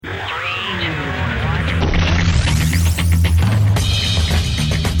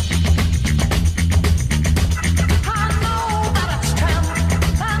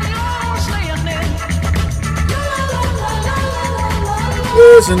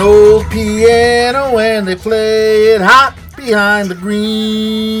was an old piano and they play it hot behind the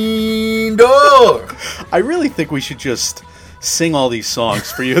green door. I really think we should just sing all these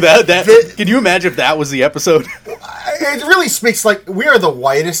songs for you. Can you imagine if that was the episode? It really speaks like we are the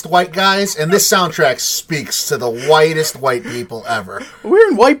whitest white guys, and this soundtrack speaks to the whitest white people ever. We're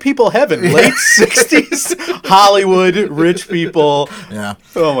in white people heaven. Late 60s, Hollywood, rich people. Yeah.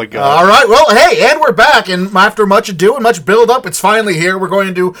 Oh, my God. All right. Well, hey, and we're back. And after much ado and much build-up, it's finally here. We're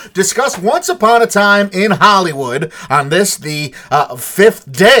going to discuss Once Upon a Time in Hollywood on this, the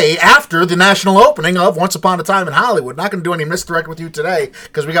fifth day after the national opening of Once Upon a Time in Hollywood. Not going to do any misdirect with you today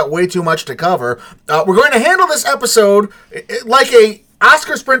because we got way too much to cover. We're going to handle this episode like a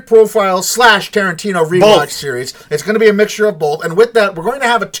Oscar Sprint Profile / Tarantino Rewatch series. It's going to be a mixture of both. And with that, we're going to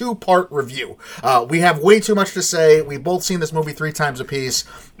have a two-part review. We have way too much to say. We've both seen this movie 3 times apiece.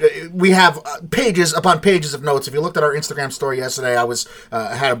 We have pages upon pages of notes. If you looked at our Instagram story yesterday,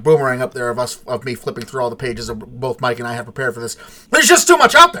 I had a boomerang up there of me flipping through all the pages of both Mike and I have prepared for this. There's just too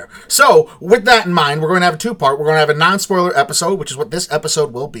much out there. So, with that in mind, we're going to have a two-part. We're going to have a non-spoiler episode, which is what this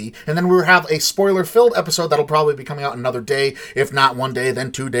episode will be. And then we'll have a spoiler-filled episode that'll probably be coming out another day, if not one day,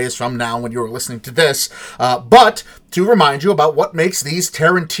 then 2 days from now when you're listening to this. But to remind you about what makes these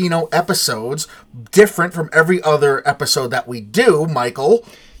Tarantino episodes different from every other episode that we do, Michael.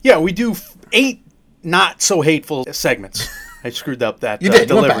 Yeah, we do 8 not-so-hateful segments. I screwed up that you did.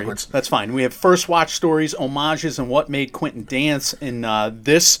 delivery. You went backwards. That's fine. We have first watch stories, homages, and what made Quentin dance in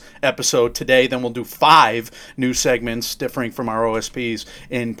this episode today. Then we'll do 5 new segments differing from our OSPs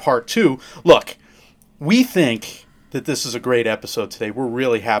in part 2. Look, we think that this is a great episode today. We're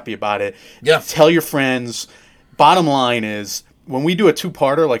really happy about it. Yeah. Tell your friends. Bottom line is, when we do a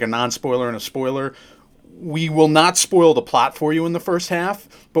 2-parter, like a non-spoiler and a spoiler, we will not spoil the plot for you in the first half,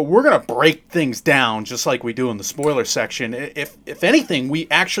 but we're going to break things down just like we do in the spoiler section. If anything, we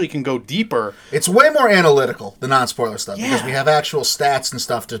actually can go deeper. It's way more analytical, the non-spoiler stuff, Yeah. because we have actual stats and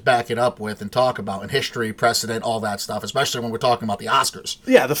stuff to back it up with and talk about, and history, precedent, all that stuff, especially when we're talking about the Oscars.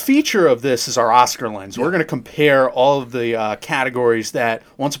 Yeah, the feature of this is our Oscar lens. We're going to compare all of the categories that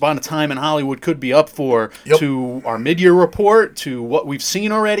Once Upon a Time in Hollywood could be up for to our mid-year report, to what we've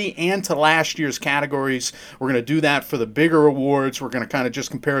seen already, and to last year's categories. We're going to do that for the bigger awards. We're going to kind of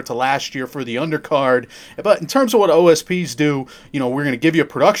just compare it to last year for the undercard. But in terms of what OSPs do, we're going to give you a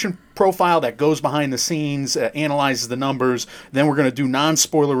production profile that goes behind the scenes, analyzes the numbers. Then we're going to do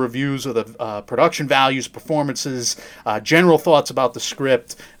non-spoiler reviews of the production values, performances, general thoughts about the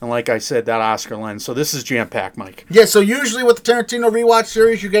script, and like I said, that Oscar lens. So this is jam-packed, Mike. Yeah, so usually with the Tarantino Rewatch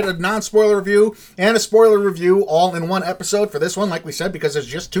series, you get a non-spoiler review and a spoiler review all in one episode. For this one, like we said, because there's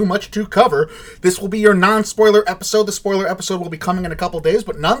just too much to cover, this will be your non-spoiler episode. The spoiler episode will be coming in a couple days,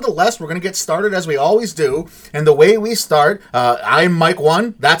 but nonetheless, we're going to get started as we always do. And the way we start, I'm Mike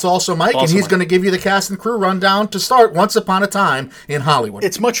 1. That's also Mike, and he's going to give you the cast and crew rundown to start Once Upon a Time in Hollywood.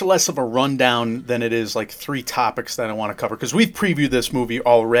 It's much less of a rundown than it is like 3 topics that I want to cover, because we've previewed this movie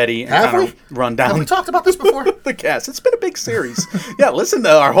already and Have kind we? of run down. Have we talked about this before? The cast. It's been a big series. Yeah, listen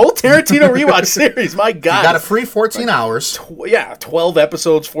to our whole Tarantino Rewatch series. My God. You got a free 14 hours. 12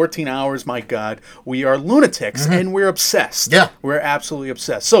 episodes, 14 hours. My God. We are lunatics, and we're obsessed. Yeah. We're absolutely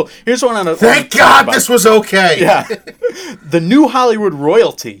obsessed. So here's what I'm going to Thank God this was okay. Yeah. The new Hollywood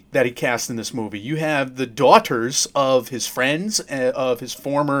royalty that he cast in this movie. You have the daughters of his friends, of his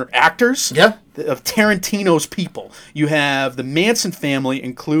former actors. Yeah. Of Tarantino's people. You have the Manson family,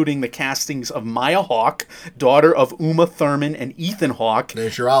 including the castings of Maya Hawke, daughter of Uma Thurman and Ethan Hawke.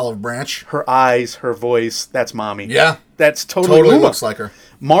 There's your olive branch. Her eyes, her voice, that's mommy. Yeah. That's totally Uma. Looks like her.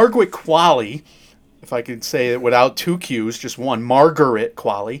 Margaret Qualley, if I could say it without 2 Q's, just one, Margaret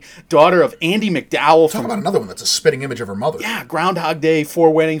Qualley, daughter of Andy McDowell. Talk about another one that's a spitting image of her mother. Yeah, Groundhog Day,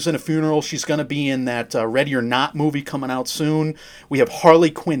 4 Weddings and a Funeral. She's going to be in that Ready or Not movie coming out soon. We have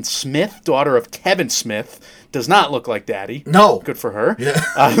Harley Quinn Smith, daughter of Kevin Smith. Does not look like Daddy. No. Good for her. Yeah.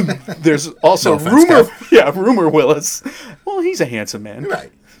 There's also No offense, Rumor Willis. Well, he's a handsome man.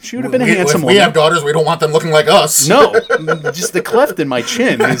 Right. She would have been a handsome if woman. we have daughters, we don't want them looking like us. No, just the cleft in my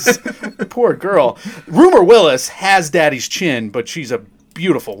chin is poor girl. Rumor Willis has Daddy's chin, but she's a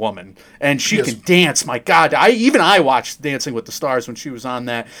beautiful woman, and she can dance. My God, I watched Dancing with the Stars when she was on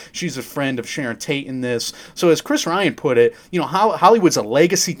that. She's a friend of Sharon Tate in this. So as Chris Ryan put it, Hollywood's a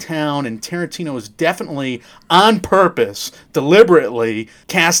legacy town, and Tarantino is definitely on purpose, deliberately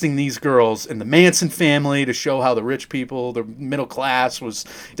casting these girls in the Manson family to show how the rich people, the middle class, was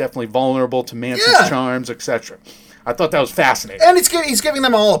definitely vulnerable to Manson's charms, etc. I thought that was fascinating. And he's giving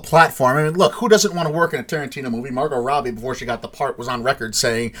them all a platform. I mean, look, who doesn't want to work in a Tarantino movie? Margot Robbie, before she got the part, was on record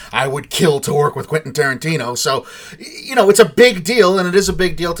saying, I would kill to work with Quentin Tarantino. So, it's a big deal, and it is a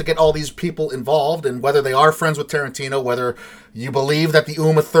big deal to get all these people involved, and whether they are friends with Tarantino, whether you believe that the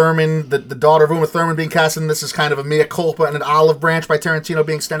Uma Thurman, the daughter of Uma Thurman being cast in this is kind of a mea culpa and an olive branch by Tarantino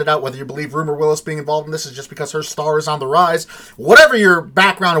being extended out, whether you believe Rumor Willis being involved in this is just because her star is on the rise, whatever your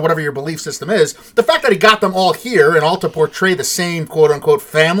background or whatever your belief system is, the fact that he got them all here and all to portray the same quote-unquote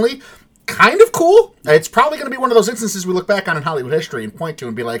family, kind of cool. It's probably going to be one of those instances we look back on in Hollywood history and point to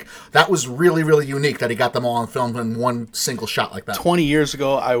and be like, that was really, really unique that he got them all on film in one single shot like that. 20 years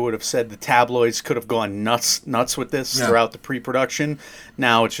ago, I would have said the tabloids could have gone nuts with this throughout the pre-production.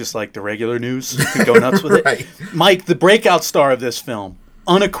 Now it's just like the regular news could go nuts with Right. it. Mike, the breakout star of this film,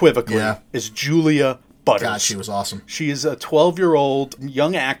 unequivocally, is Julia Butters. God, she was awesome. She is a 12-year-old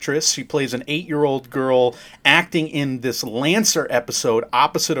young actress. She plays an 8-year-old girl acting in this Lancer episode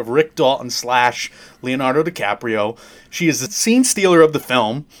opposite of Rick Dalton / Leonardo DiCaprio. She is the scene stealer of the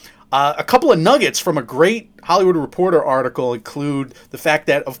film. A couple of nuggets from a great Hollywood Reporter article include the fact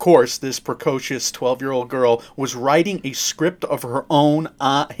that, of course, this precocious 12-year-old girl was writing a script of her own,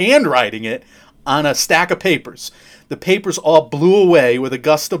 handwriting it, on a stack of papers. The papers all blew away with a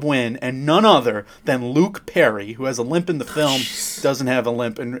gust of wind, and none other than Luke Perry, who has a limp in the film, doesn't have a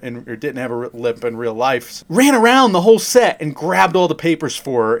limp or didn't have a limp in real life, ran around the whole set and grabbed all the papers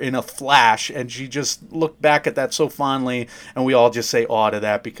for her in a flash, and she just looked back at that so fondly, and we all just say awe to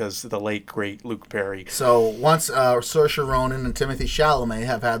that because of the late, great Luke Perry. So once Saoirse Ronan and Timothée Chalamet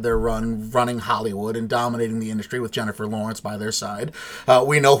have had their run running Hollywood and dominating the industry with Jennifer Lawrence by their side,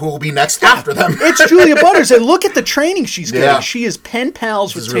 we know who will be next after them. It's Julia Butters, and look at the training she's getting. Yeah. She is pen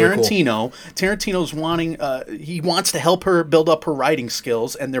pals with Tarantino. Really cool. Tarantino's wanting, he wants to help her build up her writing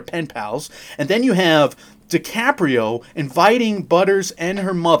skills, and they're pen pals. And then you have DiCaprio inviting Butters and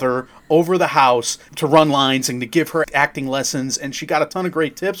her mother over the house to run lines and to give her acting lessons, and she got a ton of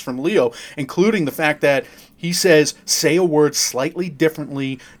great tips from Leo, including the fact that he says, say a word slightly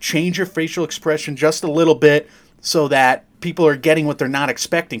differently, change your facial expression just a little bit so that people are getting what they're not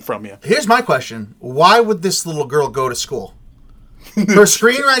expecting from you. Here's my question. Why would this little girl go to school? Her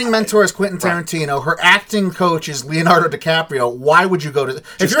screenwriting mentor is Quentin Tarantino. Her acting coach is Leonardo DiCaprio. Why would you go to...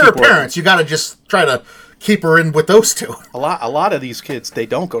 If you're her parents, you got to just try to keep her in with those two. A lot of these kids, they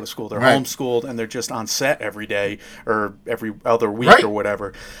don't go to school. They're homeschooled, and they're just on set every day or every other week or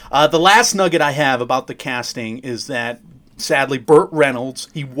whatever. The last nugget I have about the casting is that, sadly, Burt Reynolds,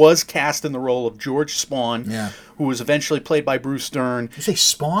 he was cast in the role of George Spawn, who was eventually played by Bruce Dern. Did you say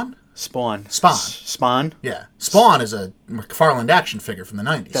Spawn? Spawn. Spawn? Yeah. Spawn is a McFarlane action figure from the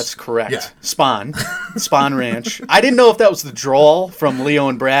 90s. That's correct. Yeah. Spawn. Spawn Ranch. I didn't know if that was the drawl from Leo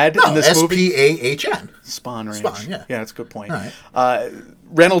and Brad in this movie. S-P-A-H-N. Spawn Ranch. Spawn, yeah. Yeah, that's a good point. All right.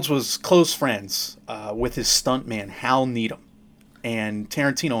 Reynolds was close friends with his stuntman, Hal Needham. And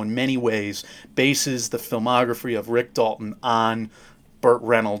Tarantino, in many ways, bases the filmography of Rick Dalton on Burt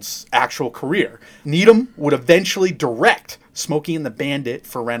Reynolds' actual career. Needham would eventually direct Smokey and the Bandit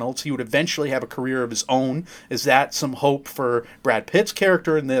for Reynolds. He would eventually have a career of his own. Is that some hope for Brad Pitt's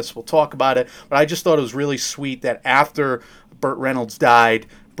character in this? We'll talk about it. But I just thought it was really sweet that after Burt Reynolds died,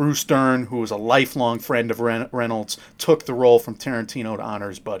 Bruce Dern, who was a lifelong friend of Reynolds, took the role from Tarantino to honor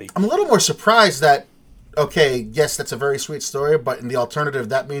his buddy. I'm a little more surprised that, okay, yes, that's a very sweet story, but in the alternative,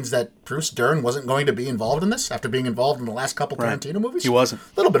 that means that Bruce Dern wasn't going to be involved in this after being involved in the last couple Tarantino movies? He wasn't. A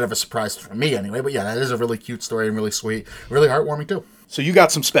little bit of a surprise for me anyway, but yeah, that is a really cute story and really sweet. Really heartwarming, too. So you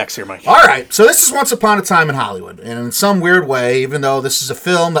got some specs here, Mike. All right, so this is Once Upon a Time in Hollywood, and in some weird way, even though this is a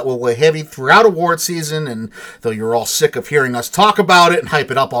film that will weigh heavy throughout award season, and though you're all sick of hearing us talk about it and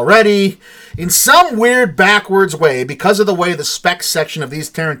hype it up already, in some weird backwards way, because of the way the specs section of these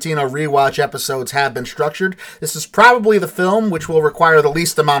Tarantino rewatch episodes have been structured, this is probably the film which will require the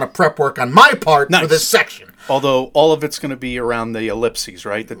least amount of prep work on my part for this section. Although all of it's going to be around the ellipses,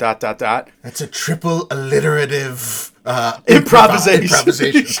 right? The ... That's a triple alliterative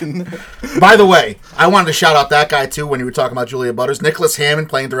improvisation. By the way, I wanted to shout out that guy, too, when you were talking about Julia Butters. Nicholas Hammond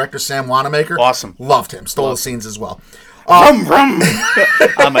playing director Sam Wanamaker. Awesome. Loved him. Stole the scenes as well. I'm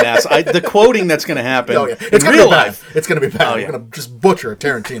an ass. The quoting that's going to happen It's in real life. It's going to be bad. Oh, We're going to just butcher a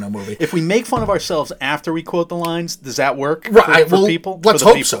Tarantino movie. If we make fun of ourselves after we quote the lines, does that work for people? Let's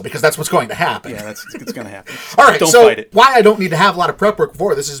hope so, because that's what's going to happen. Yeah, it's going to happen. All right, don't so fight it. Why I don't need to have a lot of prep work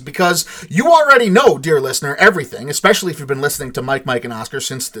for this is because you already know, dear listener, everything, especially if you've been listening to Mike, and Oscar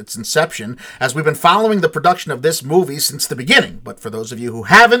since its inception, as we've been following the production of this movie since the beginning. But for those of you who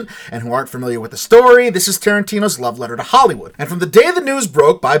haven't and who aren't familiar with the story, this is Tarantino's love letter to Hollywood. Hollywood. And from the day the news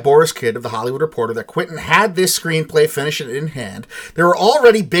broke by Boris Kidd of The Hollywood Reporter that Quentin had this screenplay finished in hand, there were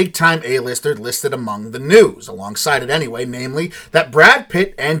already big-time A-listers listed among the news, alongside it anyway, namely that Brad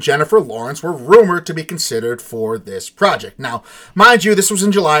Pitt and Jennifer Lawrence were rumored to be considered for this project. Now, mind you, this was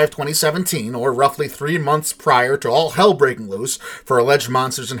in July of 2017, or roughly 3 months prior to all hell breaking loose for alleged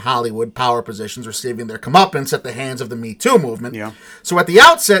monsters in Hollywood power positions receiving their comeuppance at the hands of the Me Too movement. Yeah. So at the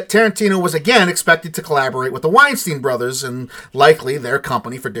outset, Tarantino was again expected to collaborate with the Weinstein brothers and likely their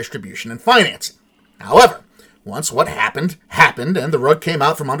company for distribution and financing. However, once what happened, and the rug came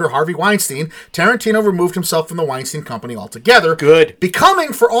out from under Harvey Weinstein, Tarantino removed himself from the Weinstein Company altogether. Good.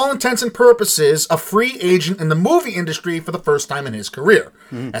 Becoming, for all intents and purposes, a free agent in the movie industry for the first time in his career,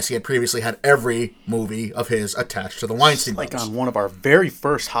 as he had previously had every movie of his attached to the Weinstein Like brothers. on one of our very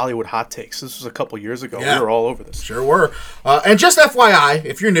first Hollywood hot takes. This was a couple years ago. Yeah. We were all over this. Sure were. And just FYI,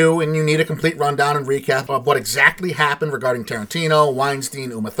 if you're new and you need a complete rundown and recap of what exactly happened regarding Tarantino, Weinstein,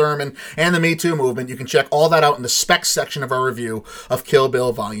 Uma Thurman, and the Me Too movement, you can check all that out in the specs section of our review of Kill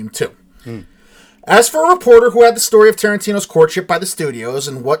Bill Volume 2. As for a reporter who had the story of Tarantino's courtship by the studios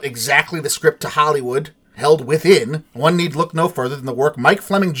and what exactly the script to Hollywood held within, one need look no further than the work Mike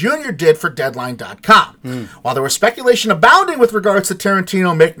Fleming Jr. did for Deadline.com. While there was speculation abounding with regards to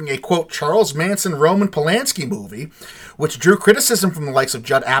Tarantino making a, quote, Charles Manson Roman Polanski movie, which drew criticism from the likes of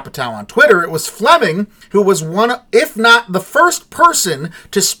Judd Apatow on Twitter, it was Fleming who was one, if not the first person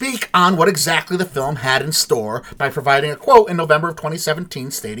to speak on what exactly the film had in store by providing a quote in November of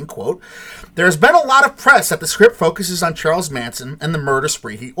 2017 stating, quote, "There's been a lot of press that the script focuses on Charles Manson and the murder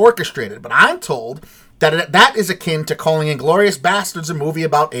spree he orchestrated, but I'm told that is akin to calling Inglourious Bastards a movie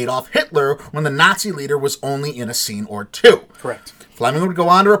about Adolf Hitler when the Nazi leader was only in a scene or two." Correct. Fleming would go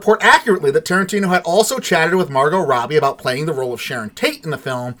on to report accurately that Tarantino had also chatted with Margot Robbie about playing the role of Sharon Tate in the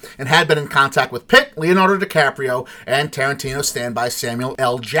film and had been in contact with Pitt, Leonardo DiCaprio, and Tarantino's standby Samuel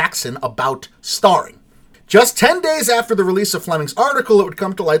L. Jackson about starring. Just 10 days after the release of Fleming's article, it would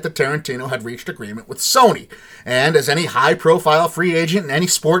come to light that Tarantino had reached agreement with Sony. And as any high-profile free agent in any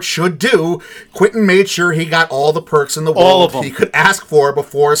sport should do, Quentin made sure he got all the perks in the All of world them. he could ask for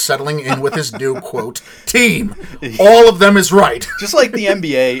before settling in with his new, quote, team. All of them is right. Just like the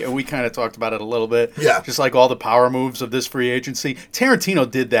NBA, and we kind of talked about it a little bit. Yeah. Just like all the power moves of this free agency, Tarantino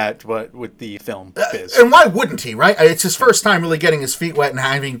did that, but with the film biz. And why wouldn't he, right? It's his first time really getting his feet wet and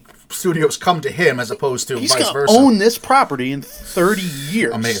having studios come to him as opposed to He's vice going versa. to own this property in 30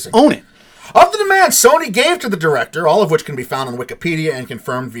 years. Amazing. Own it. Of the demand Sony gave to the director, all of which can be found on Wikipedia and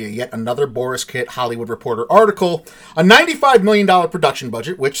confirmed via yet another Boris Kidd Hollywood Reporter article, a $95 million production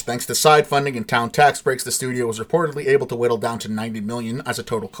budget, which, thanks to side funding and town tax breaks, the studio was reportedly able to whittle down to $90 million as a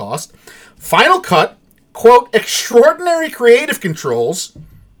total cost. Final cut, quote, extraordinary creative controls.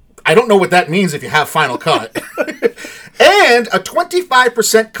 I don't know what that means if you have final cut. And a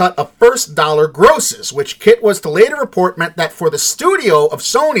 25% cut of first dollar grosses, which Kit was to later report meant that for the studio of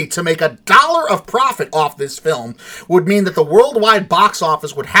Sony to make $1 of profit off this film would mean that the worldwide box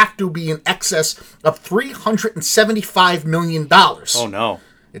office would have to be in excess of $375 million. Oh, no.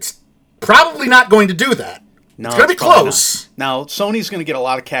 It's probably not going to do that. No, it's going to be probably close. not. Now, Sony's going to get a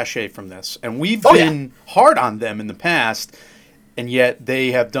lot of cachet from this, and we've Oh, been hard on them in the past, and yet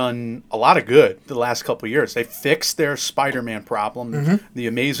they have done a lot of good the last couple of years. They fixed their Spider-Man problem. Mm-hmm. The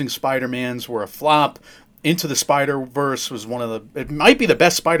Amazing Spider-Mans were a flop. Into the Spider-Verse was one of the... It might be the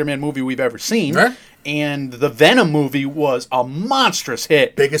best Spider-Man movie we've ever seen. Right. And the Venom movie was a monstrous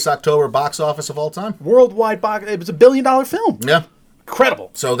hit. Biggest October box office of all time. Worldwide box... It was a $1 billion film. Yeah.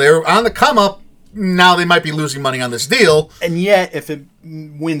 Incredible. So they're on the come up. Now they might be losing money on this deal. And yet, if it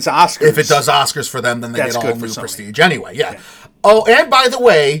wins Oscars... If it does Oscars for them, then they That's get all good for new Sony. prestige anyway. Yeah. Oh, and by the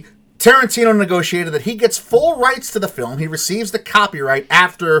way, Tarantino negotiated that he gets full rights to the film. He receives the copyright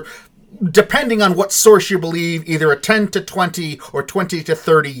after, depending on what source you believe, either a 10 to 20 or 20 to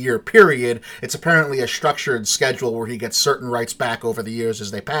 30 year period. It's apparently a structured schedule where he gets certain rights back over the years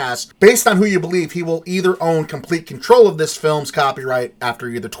as they pass. Based on who you believe, he will either own complete control of this film's copyright after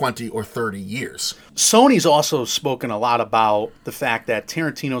either 20 or 30 years. Sony's also spoken a lot about the fact that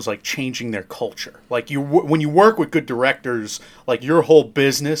Tarantino's like changing their culture. Like when you work with good directors, like your whole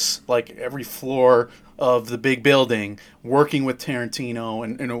business, like every floor of the big building, working with Tarantino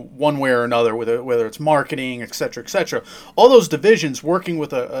and in one way or another, whether it's marketing, et cetera, all those divisions working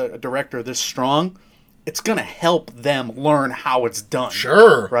with a director this strong, it's going to help them learn how it's done.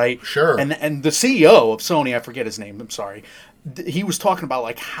 Sure. Right? Sure. And the CEO of Sony, I forget his name, I'm sorry, he was talking about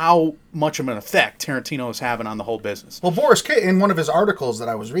like how much of an effect Tarantino is having on the whole business. Well, Boris K, in one of his articles that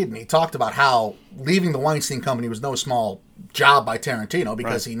I was reading, he talked about how leaving the Weinstein Company was no small job by Tarantino,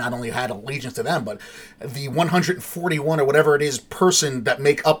 because he not only had allegiance to them, but the 141 or whatever it is person that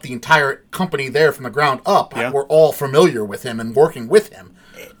make up the entire company there from the ground up were all familiar with him and working with him.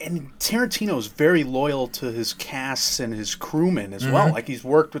 And Tarantino is very loyal to his casts and his crewmen as well. Like, he's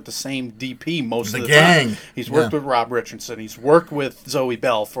worked with the same DP most of the time. He's worked with Rob Richardson. He's worked with Zoe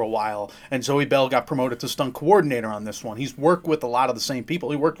Bell for a while, and Zoe Bell got promoted to stunt coordinator on this one. He's worked with a lot of the same people.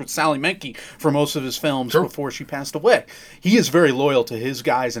 He worked with Sally Menke for most of his films before she passed away. He is very loyal to his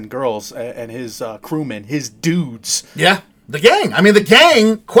guys and girls and his crewmen, his dudes. Yeah. The gang. I mean, the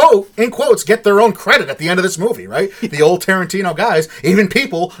gang, quote, in quotes, get their own credit at the end of this movie, right? The old Tarantino guys, even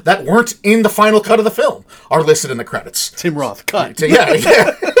people that weren't in the final cut of the film, are listed in the credits. Tim Roth, cut.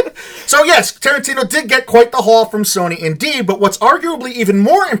 Yeah. So yes, Tarantino did get quite the haul from Sony indeed, but what's arguably even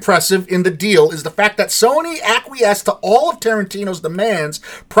more impressive in the deal is the fact that Sony acquiesced to all of Tarantino's demands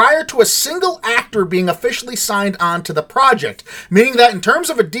prior to a single actor being officially signed on to the project, meaning that in terms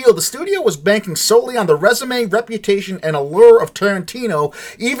of a deal, the studio was banking solely on the resume, reputation, and allure of Tarantino,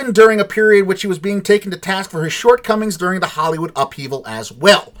 even during a period which he was being taken to task for his shortcomings during the Hollywood upheaval as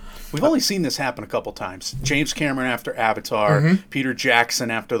well. We've only seen this happen a couple times. James Cameron after Avatar, Peter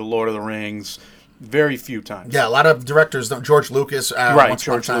Jackson after The Lord of the Rings. Very few times. Yeah, a lot of directors don't. George Lucas,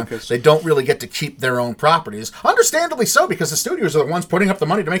 George Lucas. They don't really get to keep their own properties. Understandably so, because the studios are the ones putting up the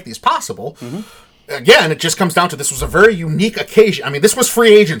money to make these possible. Again, it just comes down to this was a very unique occasion. I mean, this was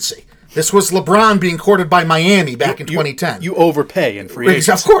free agency. This was LeBron being courted by Miami back in 2010. You overpay in free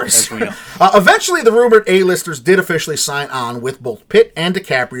agency. Of course. Eventually, the rumored A-listers did officially sign on, with both Pitt and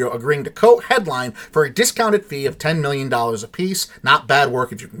DiCaprio agreeing to co-headline for a discounted fee of $10 million apiece. Not bad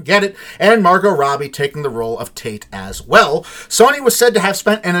work if you can get it. And Margot Robbie taking the role of Tate as well. Sony was said to have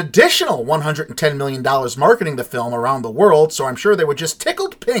spent an additional $110 million marketing the film around the world, so I'm sure they were just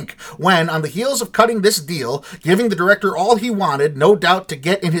tickled pink when, on the heels of cutting this deal, giving the director all he wanted, no doubt to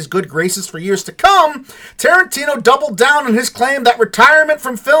get in his good graces for years to come, Tarantino doubled down on his claim that retirement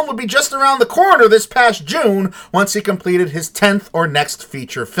from film would be just around the corner this past June once he completed his 10th or next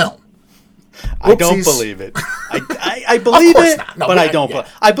feature film. I don't believe it. I believe it, no, but I don't.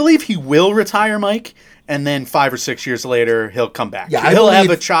 I believe he will retire, Mike, and then 5 or 6 years later, he'll come back. Yeah, he'll have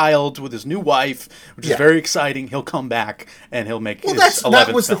a child with his new wife, which is very exciting. He'll come back, and he'll make his 11th film.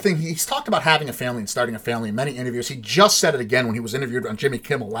 That was the thing. He's talked about having a family and starting a family in many interviews. He just said it again when he was interviewed on Jimmy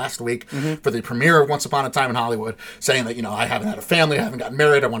Kimmel last week for the premiere of Once Upon a Time in Hollywood, saying that, I haven't had a family, I haven't gotten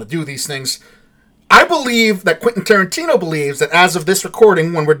married, I want to do these things. I believe that Quentin Tarantino believes that as of this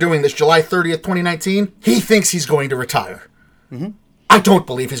recording, when we're doing this July 30th, 2019, he thinks he's going to retire. I don't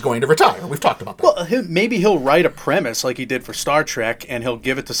believe he's going to retire. We've talked about that. Well, maybe he'll write a premise like he did for Star Trek, and he'll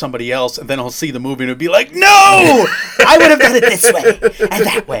give it to somebody else, and then he'll see the movie and he'll be like, "No, I would have done it this way and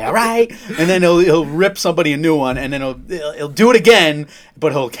that way, all right?" And then he'll rip somebody a new one, and then he'll do it again,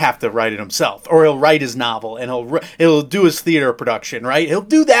 but he'll have to write it himself, or he'll write his novel, and he'll do his theater production, right? He'll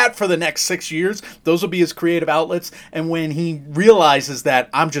do that for the next 6 years. Those will be his creative outlets, and when he realizes that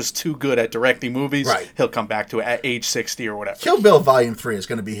I'm just too good at directing movies, he'll come back to it at age 60 or whatever. Kill Bill Volume 3 is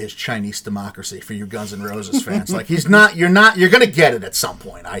going to be his Chinese democracy for you Guns N' Roses fans. Like, you're going to get it at some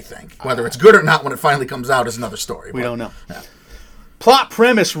point, I think. Whether it's good or not when it finally comes out is another story. We don't know. Yeah. Plot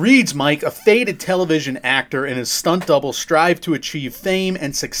premise reads, Mike, a faded television actor and his stunt double strive to achieve fame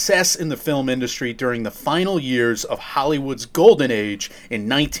and success in the film industry during the final years of Hollywood's golden age in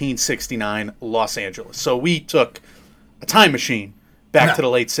 1969 Los Angeles. So we took a time machine back to the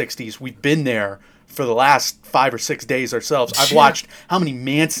late 60s. We've been there for the last 5 or 6 days ourselves. I've watched how many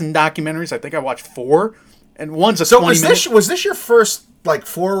Manson documentaries? I think I watched 4, and one's a 20-minute. Was this your first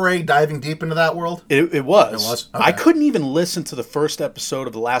foray diving deep into that world? It was. It was? Okay. I couldn't even listen to the first episode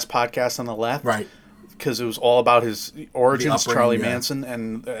of the last podcast on the left. Right. Because it was all about his origins, Charlie Manson,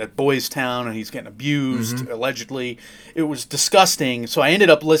 and at Boys Town, and he's getting abused, allegedly. It was disgusting. So I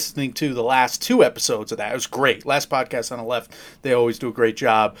ended up listening to the last 2 episodes of that. It was great. Last podcast on the left, they always do a great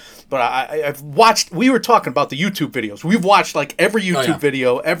job. But I've watched, we were talking about the YouTube videos. We've watched like every YouTube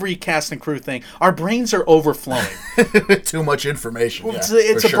video, every cast and crew thing. Our brains are overflowing. Too much information.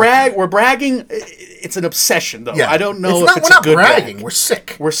 It's a brag. We're bragging. It's an obsession, though. I don't know if it's a good bragging. Brag. We're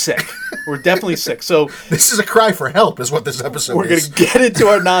sick. We're sick. We're definitely sick. So this is a cry for help, is what this episode is. We're going to get into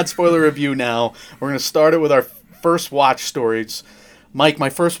our non-spoiler review now. We're going to start it with our first watch stories. Mike, my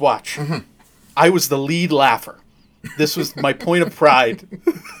first watch. I was the lead laugher. This was my point of pride.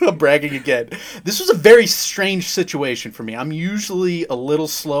 I'm bragging again. This was a very strange situation for me. I'm usually a little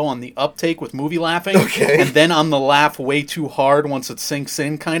slow on the uptake with movie laughing. Okay. And then I'm the laugh way too hard once it sinks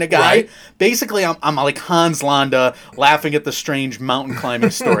in kind of guy. Right. Basically, I'm like Hans Landa laughing at the strange mountain climbing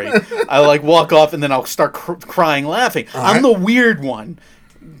story. I like walk off and then I'll start crying laughing. I'm the weird one.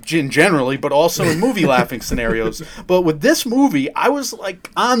 Generally, but also in movie laughing scenarios. But with this movie, I was like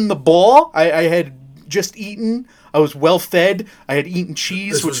on the ball. I had just eaten. I was well fed. I had eaten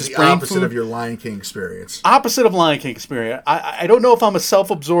cheese, This which was is the brain opposite food. of your Lion King experience. Opposite of Lion King experience. I don't know if I'm a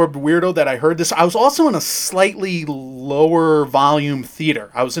self-absorbed weirdo that I heard this. I was also in a slightly lower volume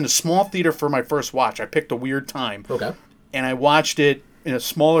theater. I was in a small theater for my first watch. I picked a weird time. Okay. And I watched it in a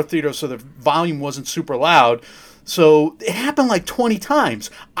smaller theater so the volume wasn't super loud. So it happened like 20 times.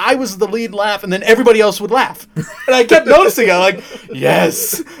 I was the lead laugh, and then everybody else would laugh. And I kept noticing. I'm like,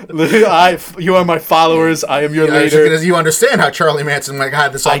 yes, you are my followers. I am your leader. Because you understand how Charlie Manson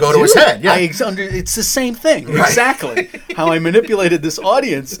had this all go to his head. Yeah. It's the same thing. Right. Exactly. How I manipulated this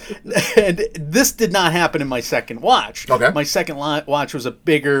audience. And this did not happen in my second watch. Okay. My second watch was a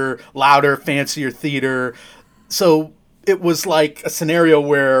bigger, louder, fancier theater. So it was like a scenario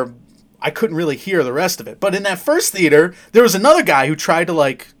where I couldn't really hear the rest of it. But in that first theater, there was another guy who tried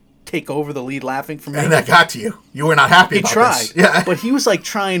to take over the lead laughing for me. And that got to you. You were not happy about this. Yeah. But he was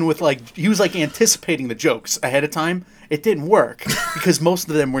trying with he was anticipating the jokes ahead of time. It didn't work because most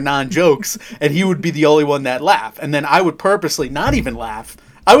of them were non-jokes and he would be the only one that laughed. And then I would purposely not even laugh.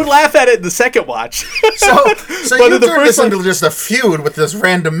 I would laugh at it in the second watch. So you turned this into just a feud with this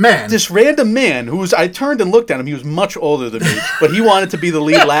random man. This random man I turned and looked at him. He was much older than me, but he wanted to be the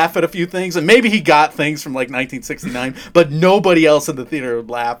lead laugh at a few things. And maybe he got things from 1969, but nobody else in the theater would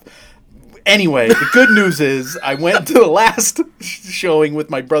laugh. Anyway, the good news is I went to the last showing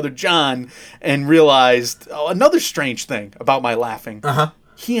with my brother John and realized another strange thing about my laughing. Uh-huh.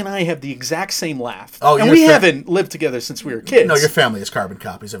 He and I have the exact same laugh. Oh, and we haven't lived together since we were kids. No, your family is carbon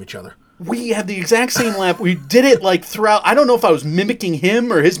copies of each other. We have the exact same laugh. We did it throughout. I don't know if I was mimicking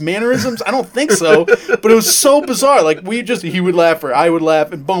him or his mannerisms. I don't think so. But it was so bizarre. He would laugh or I would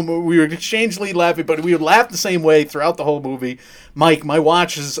laugh, and boom, we would exchangeably laughing, but we would laugh the same way throughout the whole movie. Mike, my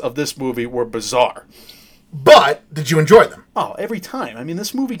watches of this movie were bizarre. But did you enjoy them? Oh, every time. I mean,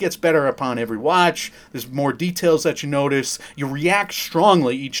 this movie gets better upon every watch. There's more details that you notice. You react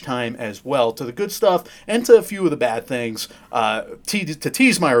strongly each time as well to the good stuff and to a few of the bad things. To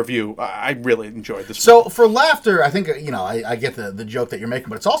tease my review, I really enjoyed this movie. So for laughter, I think, I get the joke that you're making,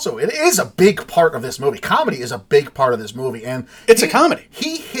 but it is a big part of this movie. Comedy is a big part of this movie. And it's a comedy.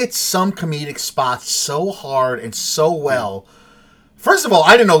 He hits some comedic spots so hard and so well. First of all,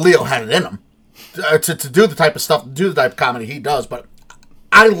 I didn't know Leo had it in him. To do the type of stuff, do the type of comedy he does, but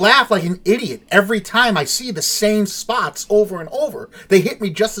I laugh like an idiot every time I see the same spots over and over. They hit me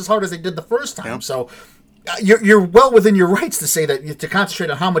just as hard as they did the first time. Yeah. So you're well within your rights to say that, to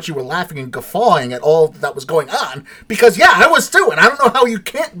concentrate on how much you were laughing and guffawing at all that was going on, because I was too, and I don't know how you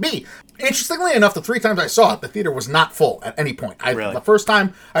can't be. Interestingly enough, the 3 times I saw it, the theater was not full at any point. Really? The first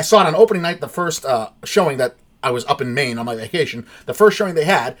time I saw it on opening night, the first showing that I was up in Maine on my vacation. The first showing they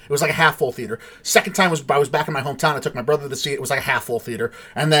had, it was like a half-full theater. Second time I was back in my hometown. I took my brother to see it. It was like a half-full theater.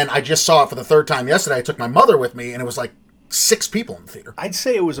 And then I just saw it for the third time yesterday. I took my mother with me, and it was like 6 people in the theater. I'd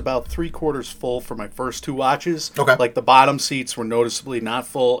say it was about 3/4 full for my first 2 watches. Okay. The bottom seats were noticeably not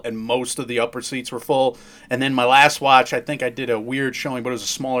full, and most of the upper seats were full. And then my last watch, I think I did a weird showing, but it was a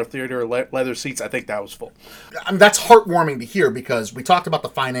smaller theater, leather seats. I think that was full. That's heartwarming to hear, because we talked about the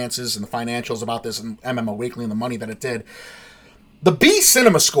finances and the financials about this in MMO Weekly and the money that it did. The B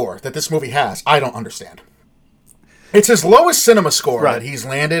cinema score that this movie has, I don't understand. It's his lowest cinema score that he's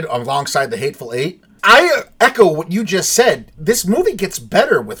landed alongside The Hateful Eight. I echo what you just said. This movie gets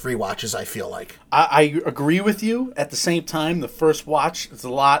better with rewatches, I feel like. I agree with you. At the same time, the first watch is a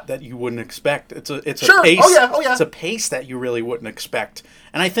lot that you wouldn't expect. It's a pace. Oh yeah. It's a pace that you really wouldn't expect.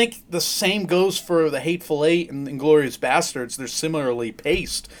 And I think the same goes for The Hateful Eight and Inglourious Bastards. They're similarly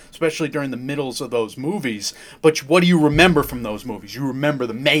paced, especially during the middles of those movies. But what do you remember from those movies? You remember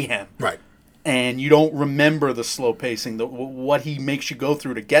the mayhem. Right. And you don't remember the slow pacing, what he makes you go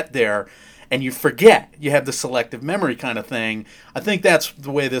through to get there. And you forget. You have the selective memory kind of thing. I think that's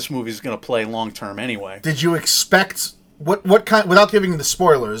the way this movie is going to play long term anyway. Did you expect what kind, without giving the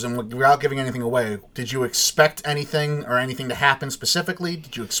spoilers and without giving anything away, did you expect anything to happen specifically?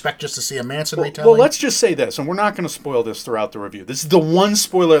 Did you expect just to see a Manson retelling? Well, let's just say this, and we're not going to spoil this throughout the review. This is the one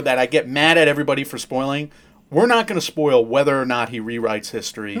spoiler that I get mad at everybody for spoiling. We're not going to spoil whether or not he rewrites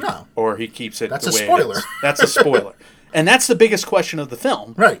history or he keeps it the way it is. That's a spoiler. And that's the biggest question of the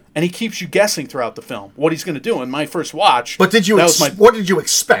film. Right. And he keeps you guessing throughout the film what he's going to do. In my first watch... But what did you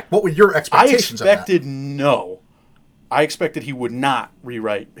expect? What were your expectations of that? I expected no. I expected he would not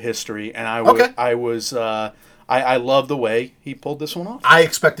rewrite history, and I love the way he pulled this one off. I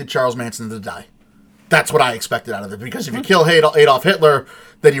expected Charles Manson to die. That's what I expected out of it. Because if you kill Adolf Hitler,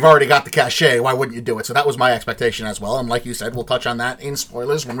 then you've already got the cachet. Why wouldn't you do it? So that was my expectation as well. And like you said, we'll touch on that in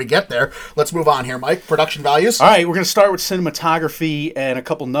spoilers when we get there. Let's move on here, Mike. Production values. All right, we're going to start with cinematography and a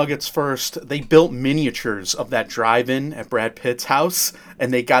couple nuggets first. They built miniatures of that drive-in at Brad Pitt's house,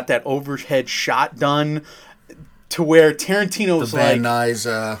 and they got that overhead shot done to where Tarantino was like... Van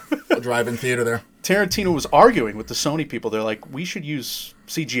Nuys drive-in theater there. Tarantino was arguing with the Sony people. They're like, we should use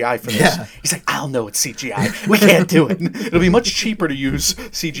CGI for this. Yeah. He's like, I'll know it's CGI. We can't do it. It'll be much cheaper to use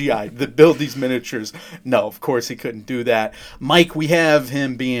CGI to build these miniatures. No, of course he couldn't do that. Mike, we have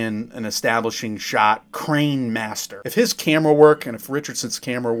him being an establishing shot crane master. If his camera work and if Richardson's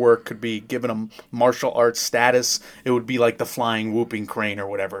camera work could be given a martial arts status, it would be like the flying whooping crane or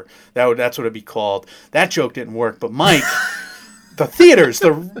whatever. That's what it'd be called. That joke didn't work, but Mike... The theaters,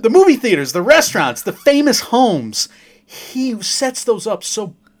 the movie theaters, the restaurants, the famous homes. He sets those up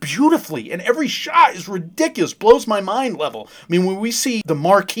so beautifully, and every shot is ridiculous, blows my mind level. I mean, when we see the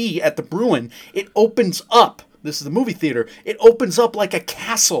marquee at the Bruin, it opens up. This is the movie theater. It opens up like a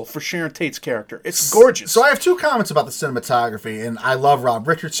castle for Sharon Tate's character. It's gorgeous. So I have two comments about the cinematography, and I love Rob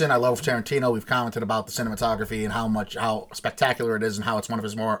Richardson. I love Tarantino. We've commented about the cinematography and how spectacular it is and how it's one of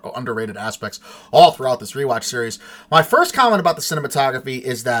his more underrated aspects all throughout this rewatch series. My first comment about the cinematography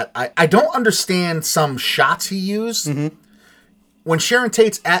is that I don't understand some shots he used. Mm-hmm. When Sharon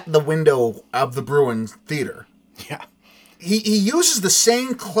Tate's at the window of the Bruin Theater, yeah, he uses the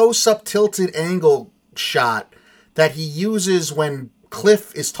same close-up tilted angle shot that he uses when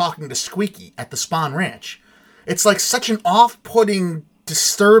Cliff is talking to Squeaky at the Spahn Ranch. It's like such an off-putting,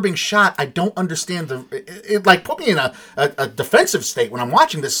 disturbing shot. I don't understand it like put me in a defensive state when I'm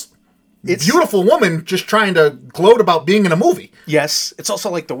watching this beautiful woman just trying to gloat about being in a movie. Yes. It's also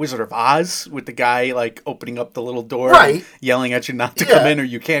like The Wizard of Oz with the guy like opening up the little door and yelling at you not to come in or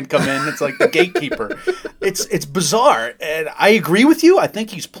you can't come in. It's like the gatekeeper. It's bizarre. And I agree with you. I think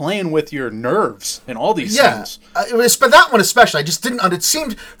he's playing with your nerves in all these scenes. But that one especially, I just didn't... It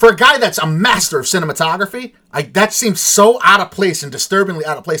seemed, for a guy that's a master of cinematography, that seemed so out of place and disturbingly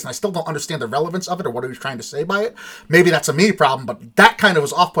out of place, and I still don't understand the relevance of it or what he was trying to say by it. Maybe that's a me problem, but that kind of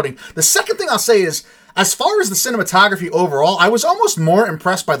was off-putting. The second thing I'll say is, as far as the cinematography overall, I was almost more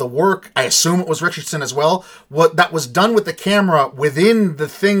impressed by the work, I assume it was Richardson as well, what that was done with the camera within the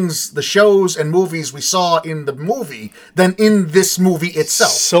things, the shows and movies we saw in the movie than in this movie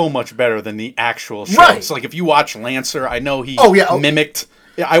itself. So much better than the actual shows. Right. Like if you watch Lancer, I know he mimicked...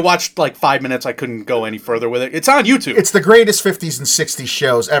 Yeah, I watched like 5 minutes. I couldn't go any further with it. It's on YouTube. It's the greatest 50s and 60s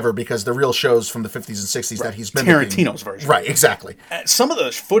shows ever because the real shows from the 50s and 60s that he's mimicking. Tarantino's version. Right, exactly. Some of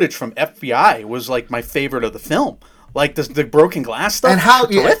the footage from FBI was like my favorite of the film. Like the broken glass stuff. And how,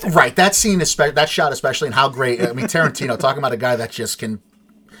 right, that scene, that shot especially, and how great, I mean, Tarantino, talking about a guy that just can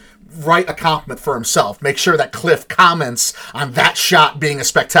write a compliment for himself. Make sure that Cliff comments on that shot being a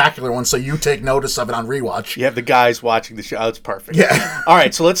spectacular one so you take notice of it on rewatch. You have the guys watching the show. Oh, it's perfect. Yeah. All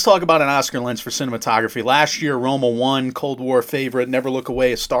right, so let's talk about an Oscar lens for cinematography. Last year, Roma won, Cold War favorite, Never Look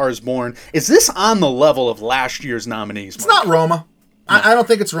Away, A Star is Born. Is this on the level of last year's nominees, Mike? It's not Roma. No. I don't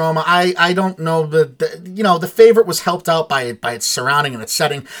think it's Roma. I don't know. The favorite was helped out by its surrounding and its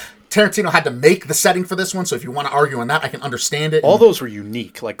setting. Tarantino had to make the setting for this one, so if you want to argue on that, I can understand it. All those were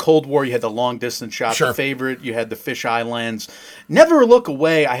unique. Like Cold War, you had the long distance shot. Sure. The Favorite, you had the fisheye lens. Never Look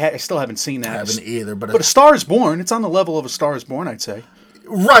Away, I still haven't seen that. I haven't either. But A Star is Born, it's on the level of A Star is Born, I'd say.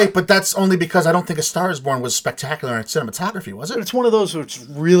 Right, but that's only because I don't think A Star is Born was spectacular in its cinematography, was it? But it's one of those where it's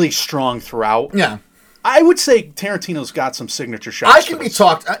really strong throughout. Yeah. I would say Tarantino's got some signature shots. I can be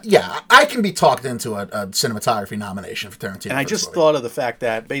talked into a cinematography nomination for Tarantino. And I just thought of the fact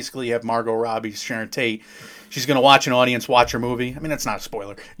that basically you have Margot Robbie, Sharon Tate. She's going to watch an audience watch her movie. I mean, that's not a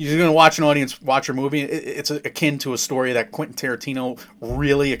spoiler. You're going to watch an audience watch her movie. It's akin to a story that Quentin Tarantino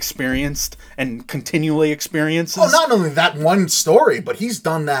really experienced and continually experiences. Well, not only that one story, but he's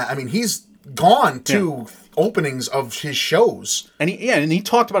done that. I mean, he's gone to openings of his shows. And he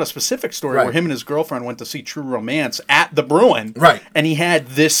talked about a specific story where him and his girlfriend went to see True Romance at the Bruin. Right. And he had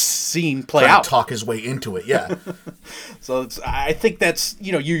this scene play out. Talk his way into it, yeah. So I think that's,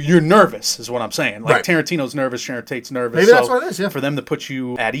 you're nervous is what I'm saying. Like Tarantino's nervous, Sharon Tate's nervous. Maybe that's what it is, yeah. For them to put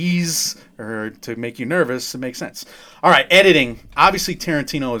you at ease or to make you nervous, it makes sense. All right, editing. Obviously,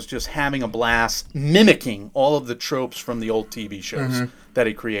 Tarantino is just having a blast mimicking all of the tropes from the old TV shows that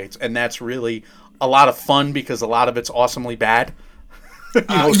he creates. And that's really a lot of fun because a lot of it's awesomely bad.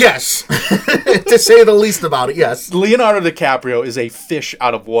 Yes, to say the least about it, yes. Leonardo DiCaprio is a fish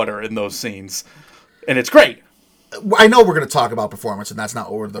out of water in those scenes, and it's great. I know we're going to talk about performance, and that's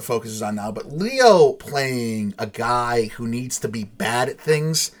not what the focus is on now, but Leo playing a guy who needs to be bad at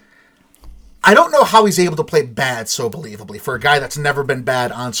things, I don't know how he's able to play bad so believably for a guy that's never been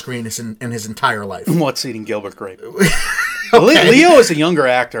bad on screen in his entire life. What's eating Gilbert Grape? Okay. Leo, as a younger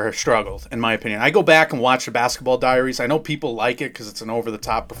actor, has struggled, in my opinion. I go back and watch the Basketball Diaries. I know people like it because it's an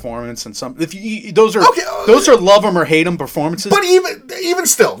over-the-top performance, and those are love 'em or hate 'em performances. But even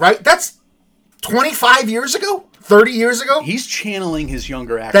still, right? That's 25 years ago, 30 years ago. He's channeling his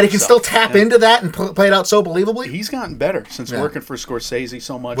younger actor that he can still tap into that and play it out so believably. He's gotten better since working for Scorsese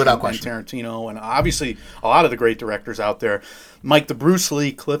so much, without and question. Tarantino, and obviously a lot of the great directors out there. Mike, the Bruce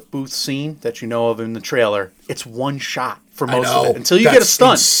Lee Cliff Booth scene that you know of in the trailer, it's one shot for most of it. Until you get a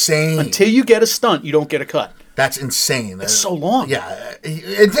stunt. Insane. Until you get a stunt, you don't get a cut. That's insane. It's so long. Yeah.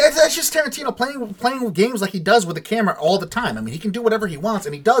 That's just Tarantino playing games like he does with the camera all the time. I mean, he can do whatever he wants,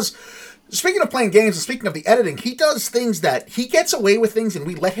 and he does. Speaking of playing games and speaking of the editing, he does things that he gets away with things, and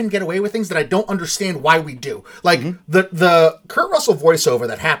we let him get away with things that I don't understand why we do. Like the Kurt Russell voiceover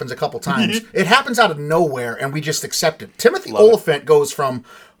that happens a couple times, it happens out of nowhere, and we just accept it. Timothy Olyphant goes from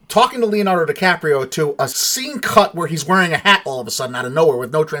talking to Leonardo DiCaprio to a scene cut where he's wearing a hat all of a sudden out of nowhere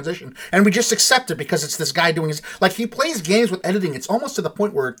with no transition, and we just accept it because it's this guy doing his... Like, he plays games with editing. It's almost to the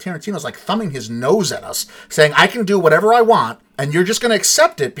point where Tarantino's like thumbing his nose at us, saying, I can do whatever I want, and you're just going to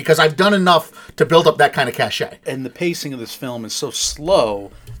accept it because I've done enough to build up that kind of cachet. And the pacing of this film is so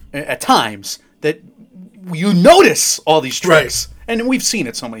slow at times that you notice all these tricks. Right. And we've seen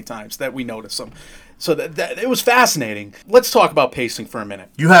it so many times that we notice them. So that it was fascinating. Let's talk about pacing for a minute.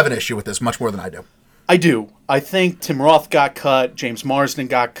 You have an issue with this much more than I do. I do. I think Tim Roth got cut. James Marsden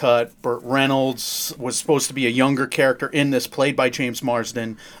got cut. Burt Reynolds was supposed to be a younger character in this, played by James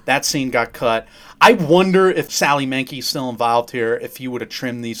Marsden. That scene got cut. I wonder if Sally Menke's still involved here, if he would have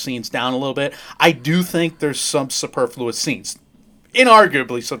trimmed these scenes down a little bit. I do think there's some superfluous scenes.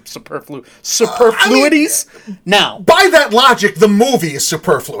 Inarguably some superfluities. Now, by that logic, the movie is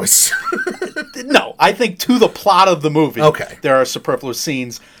superfluous. No, I think to the plot of the movie, there are superfluous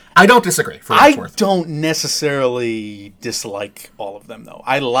scenes. I don't disagree. I don't necessarily dislike all of them, though.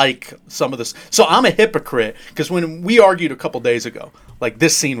 I like some of this. So I'm a hypocrite because when we argued a couple days ago, like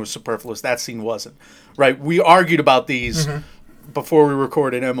this scene was superfluous, that scene wasn't. Right? We argued about these before we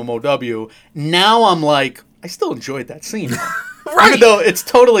recorded MMOW. Now I'm like, I still enjoyed that scene. Right. Even though it's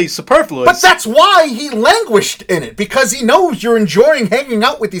totally superfluous. But that's why he languished in it, because he knows you're enjoying hanging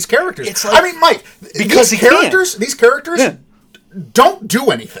out with these characters. It's like, I mean, Mike, because these characters don't do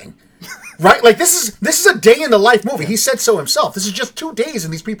anything. Right? Like, this is a day in the life movie. He said so himself. This is just 2 days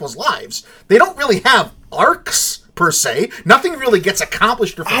in these people's lives. They don't really have arcs, per se. Nothing really gets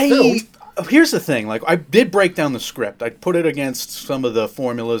accomplished or fulfilled. Here's the thing. Like, I did break down the script. I put it against some of the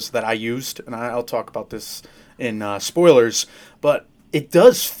formulas that I used, and I'll talk about this in spoilers, but it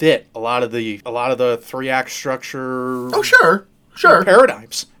does fit a lot of the 3-act structure. Oh, sure.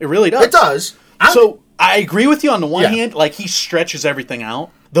 Paradigms. It really does. It does. So I agree with you on the one hand. Like, he stretches everything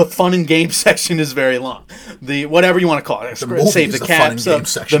out. The fun and game section is very long. The whatever you want to call it, save the cat,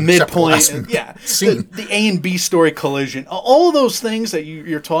 the midpoint, the A and B story collision, all of those things that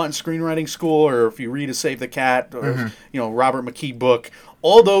you're taught in screenwriting school, or if you read a Save the Cat or Robert McKee book,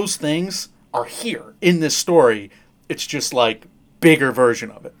 all those things are here in this story. It's just like bigger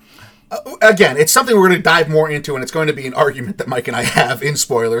version of it. Again, it's something we're going to dive more into, and it's going to be an argument that Mike and I have in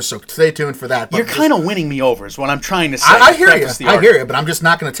spoilers, so stay tuned for that. But you're kind of winning me over is what I'm trying to say. I hear you, but I'm just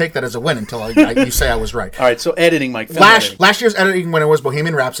not going to take that as a win until you say I was right. All right, so editing, Mike. Last year's editing winner was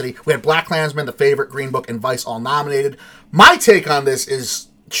Bohemian Rhapsody. We had BlacKkKlansman, The Favorite, Green Book, and Vice all nominated. My take on this is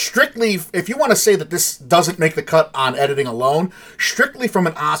strictly, if you want to say that this doesn't make the cut on editing alone, strictly from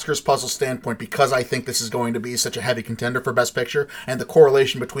an Oscars puzzle standpoint, because I think this is going to be such a heavy contender for Best Picture, and the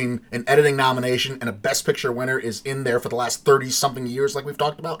correlation between an editing nomination and a Best Picture winner is in there for the last 30-something years, like we've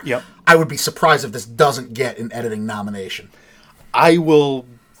talked about. Yep. I would be surprised if this doesn't get an editing nomination. I will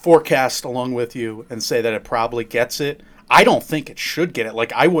forecast along with you and say that it probably gets it. I don't think it should get it.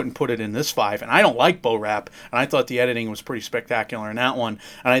 Like, I wouldn't put it in this 5, and I don't like Bo Rap, and I thought the editing was pretty spectacular in that one.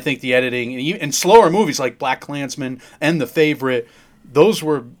 And I think the editing in slower movies like BlacKkKlansman and The Favorite,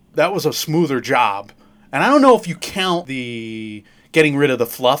 that was a smoother job. And I don't know if you count the getting rid of the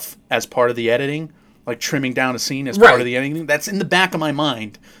fluff as part of the editing. like trimming down a scene as Right. part of the ending. That's in the back of my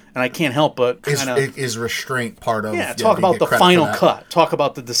mind, and I can't help but kind of Is restraint part of talk you about get the credit final for that. cut. Talk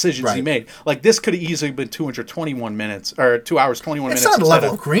about the decisions he Right. made. Like this could have easily been 221 minutes or 2 hours 21 It's minutes. not the instead level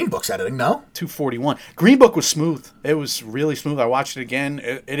of of Green Book's editing, no. 241. Green Book was smooth. It was really smooth. I watched it again.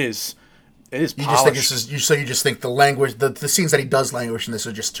 It is You just think polished. this is you just think the language, the scenes that he does language in this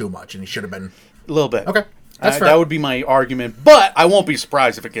are just too much, and he should have been. A little bit. Okay. That's fair. That would be my argument, but I won't be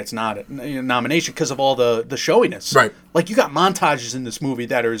surprised if it gets nomination because of all the showiness. Right. Like you got montages in this movie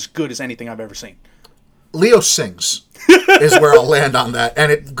that are as good as anything I've ever seen. Leo sings is where I'll land on that,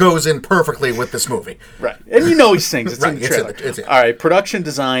 and it goes in perfectly with this movie. Right. And you know he sings. It's Right, in the it's in trailer. the- it's in. All right. Production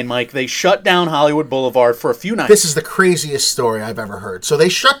design, Mike. They shut down Hollywood Boulevard for a few nights. This is the craziest story I've ever heard. So they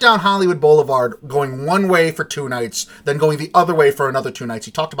shut down Hollywood Boulevard, going one way for 2 nights, then going the other way for another 2 nights.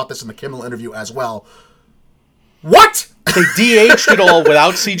 He talked about this in the Kimmel interview as well. What? They de-aged it all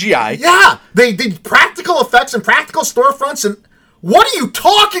without CGI. Yeah, they did practical effects and practical storefronts, and what are you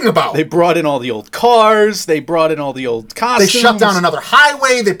talking about? They brought in all the old cars. They brought in all the old They costumes. shut down another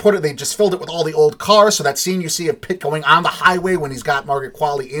highway. They just filled it with all the old cars. So that scene you see of Pitt going on the highway when he's got Margaret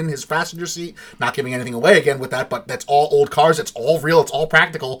Qualley in his passenger seat, not giving anything away again with that, but that's all old cars. It's all real. It's all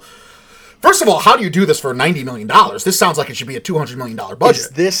practical. First of all, how do you do this for $90 million? This sounds like it should be a $200 million budget. Is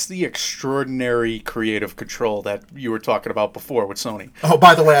this the extraordinary creative control that you were talking about before with Sony? Oh,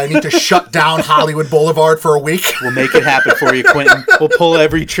 by the way, I need to shut down Hollywood Boulevard for a week. We'll make it happen for you, Quentin. We'll pull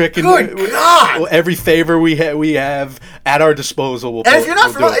every trick and Good God! every favor we have at our disposal. We'll And pull, if you're not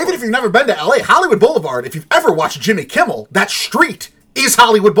we'll do familiar, it even for if you've never been to LA, Hollywood Boulevard, if you've ever watched Jimmy Kimmel, that street is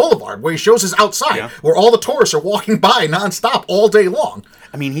Hollywood Boulevard, where he shows his outside, Yeah. where all the tourists are walking by nonstop all day long.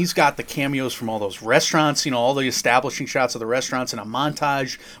 I mean, he's got the cameos from all those restaurants, all the establishing shots of the restaurants and a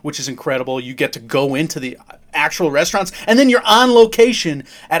montage, which is incredible. You get to go into the actual restaurants, and then you're on location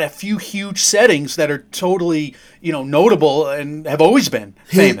at a few huge settings that are totally, notable and have always been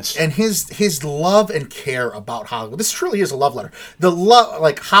famous. His love and care about Hollywood. This truly is a love letter. The love,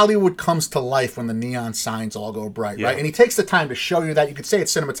 like Hollywood comes to life when the neon signs all go bright, Yeah. right? And he takes the time to show you that. You could say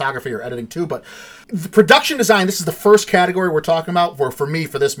it's cinematography or editing too, but the production design, this is the first category we're talking about where, for me,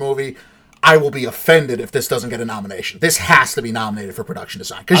 for this movie, I will be offended if this doesn't get a nomination. This has to be nominated for production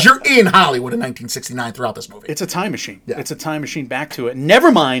design because you're in Hollywood in 1969 throughout this movie. It's a time machine. Yeah. It's a time machine back to it.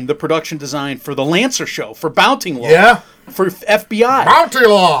 Never mind the production design for the Lancer show, for Bounty Law, Yeah. for FBI. Bounty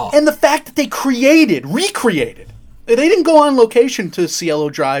Law! And the fact that they recreated. They didn't go on location to Cielo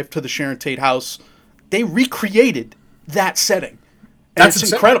Drive, to the Sharon Tate house. They recreated that setting. And That's it's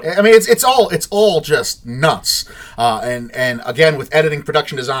insane. incredible. I mean, it's all just nuts. And again, with editing,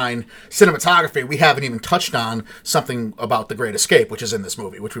 production design, cinematography, we haven't even touched on something about The Great Escape, which is in this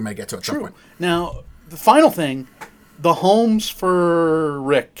movie, which we may get to at some point. Now, the final thing, the homes for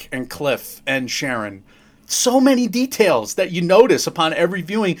Rick and Cliff and Sharon. So many details that you notice upon every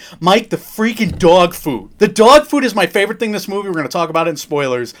viewing. Mike, the freaking dog food. The dog food is my favorite thing in this movie. We're going to talk about it in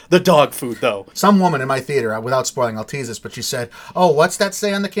spoilers. The dog food, though. Some woman in my theater, without spoiling, I'll tease this, but she said, "Oh, what's that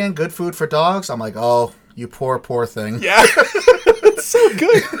say on the can? Good food for dogs?" I'm like, "Oh, you poor thing." Yeah. It's so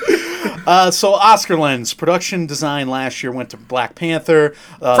good. So Oscar lens. Production design last year went to Black Panther.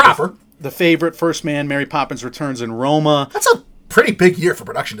 Proper. The favorite, First Man, Mary Poppins Returns in Roma. That's a pretty big year for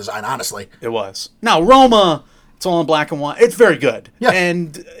production design, honestly. It was. Now, Roma, it's all in black and white. It's very good. Yeah.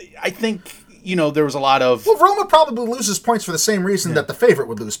 And I think, there was a lot of... Well, Roma probably loses points for the same reason that The Favorite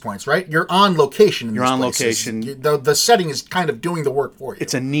would lose points, right? You're on location in You're these on places. location. The setting is kind of doing the work for you.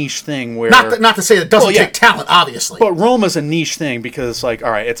 It's a niche thing where... Not to say it doesn't Well, yeah. take talent, obviously. But Roma's a niche thing because it's like,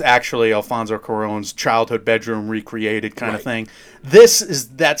 all right, it's actually Alfonso Cuarón's childhood bedroom recreated kind of Right. thing. This is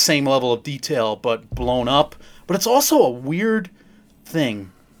that same level of detail, but blown up. But it's also a weird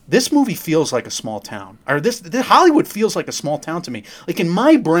thing. This movie feels like a small town. Or this Hollywood feels like a small town to me. Like in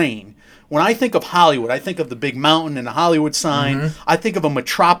my brain, when I think of Hollywood, I think of the big mountain and the Hollywood sign. Mm-hmm. I think of a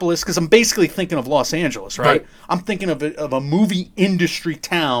metropolis because I'm basically thinking of Los Angeles, right? Right. I'm thinking of a movie industry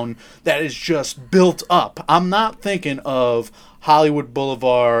town that is just built up. I'm not thinking of Hollywood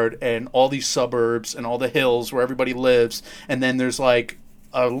Boulevard and all these suburbs and all the hills where everybody lives, and then there's like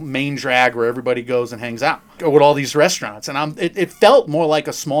a main drag where everybody goes and hangs out, or with all these restaurants. And it felt more like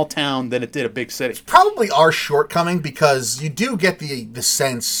a small town than it did a big city. Probably our shortcoming because you do get the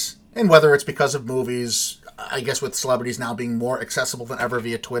sense, and whether it's because of movies, I guess with celebrities now being more accessible than ever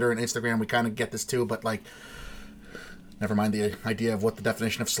via Twitter and Instagram, we kind of get this too, but like, never mind the idea of what the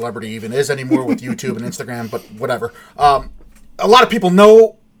definition of celebrity even is anymore with YouTube and Instagram, but whatever. A lot of people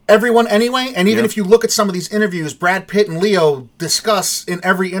know everyone anyway, and even if you look at some of these interviews, Brad Pitt and Leo discuss in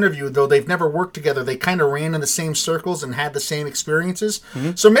every interview, though they've never worked together, they kind of ran in the same circles and had the same experiences.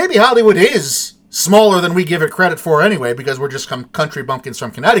 So maybe Hollywood is smaller than we give it credit for anyway, because we're just country bumpkins from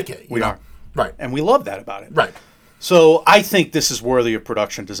Connecticut. We are. Right. And we love that about it. Right. So I think this is worthy of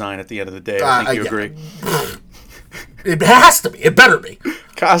production design at the end of the day. I think you agree. It has to be. It better be.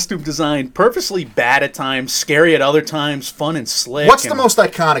 Costume design, purposely bad at times, scary at other times, fun and slick. What's the most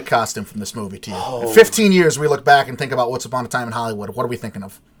iconic costume from this movie to you? In 15 years, we look back and think about Once Upon a Time in Hollywood. What are we thinking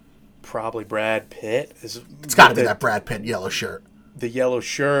of? Probably Brad Pitt. It's got to be that Brad Pitt yellow shirt. The yellow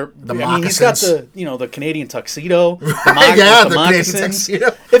shirt. The moccasins. He's got the Canadian tuxedo. The Canadian tuxedo.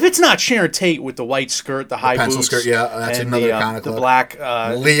 If it's not Sharon Tate with the white skirt, the high pencil boots, skirt, that's another iconic the look. black.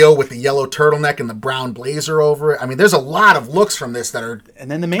 Leo with the yellow turtleneck and the brown blazer over it. I mean, there's a lot of looks from this that are.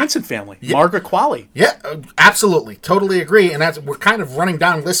 And then the Manson family, Margaret Qualley. Yeah, absolutely, totally agree. And we're kind of running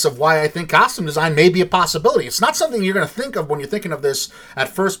down lists of why I think costume design may be a possibility. It's not something you're going to think of when you're thinking of this at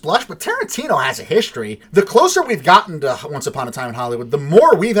first blush, but Tarantino has a history. The closer we've gotten to Once Upon a Time in Hollywood, the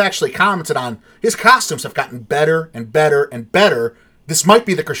more we've actually commented on his costumes have gotten better and better and better. This might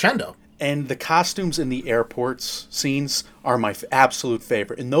be the crescendo. And the costumes in the airports scenes are my absolute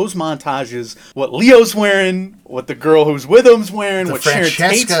favorite. In those montages, what Leo's wearing, what the girl who's with him's wearing, what Sharon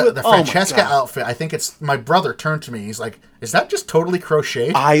Tate's with. The Francesca outfit, I think it's, my brother turned to me, he's like, is that just totally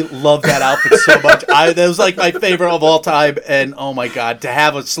crocheted? I love that outfit so much. That was like my favorite of all time. And oh my God, to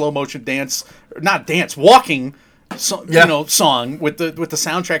have a slow motion walking song with the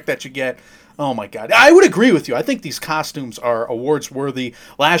soundtrack that you get. Oh my God, I would agree with you. I think these costumes are awards worthy.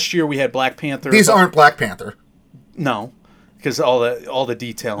 Last year we had Black Panther. These aren't Black Panther. No, because all the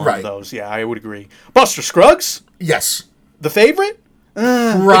detail on those. Yeah, I would agree. Buster Scruggs. Yes. The favorite.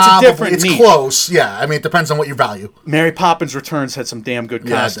 Probably. It's close. Yeah, I mean it depends on what you value. Mary Poppins Returns had some damn good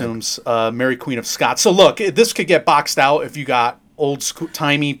costumes. Mary Queen of Scots. So look, this could get boxed out if you got old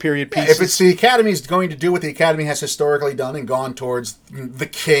timey period pieces. If it's the Academy's going to do what the Academy has historically done and gone towards the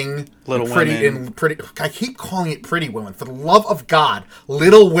King, Little Women, I keep calling it Pretty Women. For the love of God,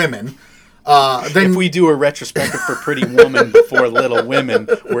 Little Women. Then if we do a retrospective for Pretty Woman before Little Women,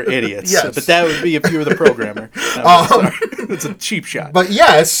 we're idiots. Yes. But that would be if you were the programmer. It's a cheap shot. But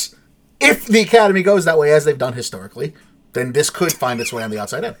yes, if the Academy goes that way as they've done historically, then this could find its way on the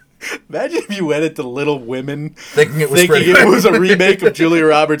outside in. Imagine if you went into Little Women thinking it was a remake of Julia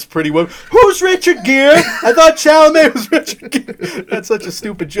Roberts' Pretty Woman. Who's Richard Gere? I thought Chalamet was Richard Gere. That's such a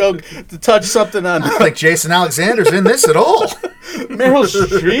stupid joke to touch something on. I don't think Jason Alexander's in this at all. Meryl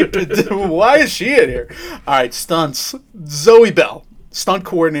Streep? Why is she in here? All right, stunts. Zoe Bell, stunt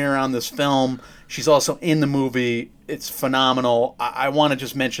coordinator on this film. She's also in the movie. It's phenomenal. I want to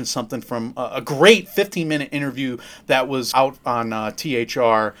just mention something from a great 15-minute interview that was out on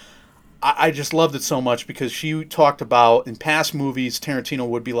THR. I just loved it so much because she talked about in past movies, Tarantino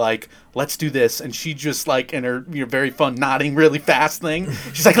would be like, let's do this. And she just like, in her very fun nodding really fast thing,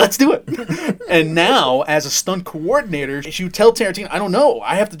 she's like, let's do it. And now as a stunt coordinator, she would tell Tarantino, I don't know,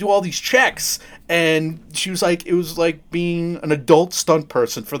 I have to do all these checks. And she was like, it was like being an adult stunt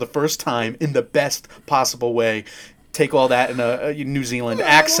person for the first time in the best possible way. Take all that in a New Zealand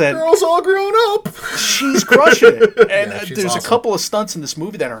accent. The girl's all grown up. She's crushing it. And there's awesome. a couple of stunts in this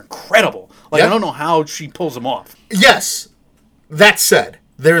movie that are incredible. Like, I don't know how she pulls them off. Yes. That said,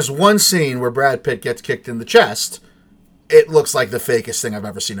 there's one scene where Brad Pitt gets kicked in the chest. It looks like the fakest thing I've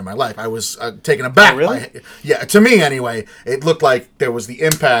ever seen in my life. I was taken aback by it. Yeah, to me anyway, it looked like there was the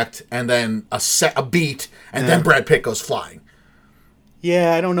impact and then a beat, and then Brad Pitt goes flying.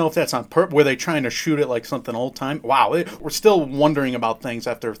 Yeah, I don't know if that's on purpose. Were they trying to shoot it like something old time? Wow, we're still wondering about things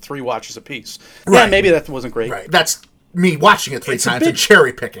after 3 watches apiece. Right. Yeah, maybe that wasn't great. Right. That's me watching it 3 times and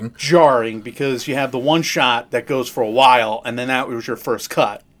cherry picking. Jarring because you have the one shot that goes for a while, and then that was your first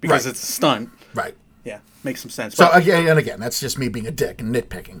cut because it's a stunt. Right. Yeah, makes some sense. So again, that's just me being a dick and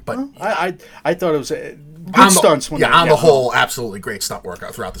nitpicking. But I thought it was good stunts. On the whole, absolutely great stunt work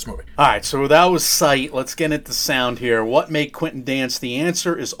throughout this movie. All right, so that was sight. Let's get into sound here. What made Quentin dance? The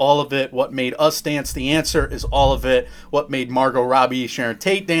answer is all of it. What made us dance? The answer is all of it. What made Margot Robbie, Sharon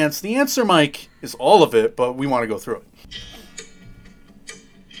Tate dance? The answer, Mike, is all of it, but we want to go through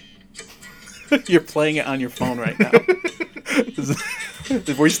it. You're playing it on your phone right now.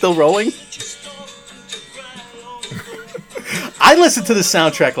 Are we still rolling? I listen to the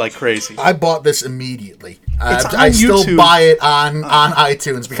soundtrack like crazy. I bought this immediately. I still buy it on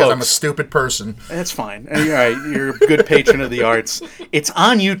iTunes because I'm a stupid person. That's fine. All right, you're a good patron of the arts. It's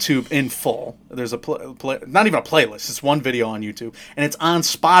on YouTube in full. There's not even a playlist. It's one video on YouTube, and it's on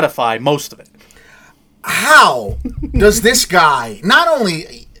Spotify, most of it. How does this guy not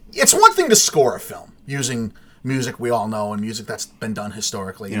only... It's one thing to score a film using music we all know and music that's been done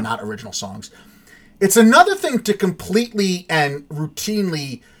historically and not original songs. It's another thing to completely and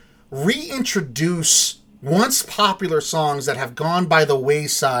routinely reintroduce once popular songs that have gone by the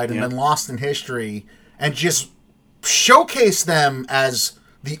wayside and been lost in history and just showcase them as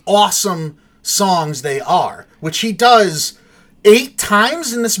the awesome songs they are, which he does 8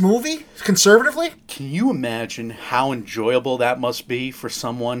 times in this movie, conservatively. Can you imagine how enjoyable that must be for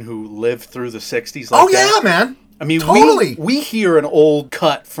someone who lived through the 60s like that? Yeah, man. I mean, totally. We hear an old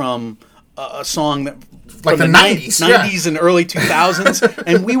cut from a song that like the 90s and early 2000s,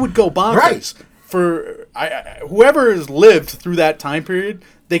 and we would go bonkers. Right. For whoever has lived through that time period,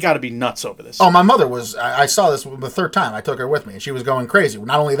 they got to be nuts over this. Oh, my mother was. I saw this the third time. I took her with me, and she was going crazy.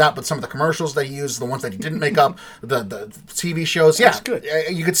 Not only that, but some of the commercials they used, the ones that he didn't make up, the TV shows. Yeah, that's good.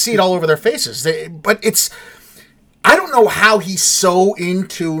 You could see it all over their faces. But it's. I don't know how he's so in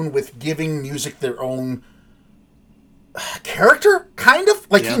tune with giving music their own character, kind of.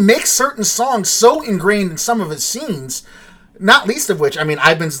 Like, he makes certain songs so ingrained in some of his scenes. Not least of which, I mean,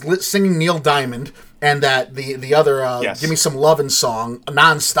 I've been singing Neil Diamond and that the other Give Me Some Lovin' song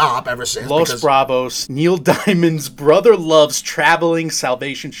nonstop ever since. Los Bravos, Neil Diamond's Brother Love's Traveling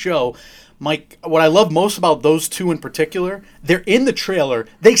Salvation Show. Mike, what I love most about those two in particular, they're in the trailer.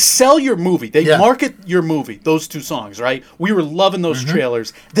 They sell your movie. They market your movie, those two songs, right? We were loving those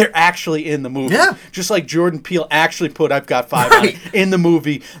trailers. They're actually in the movie. Yeah. Just like Jordan Peele actually put I've Got Five on it in the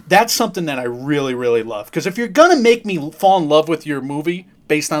movie. That's something that I really, really love. Because if you're going to make me fall in love with your movie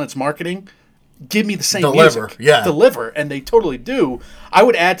based on its marketing, give me the same music. Deliver. And they totally do. I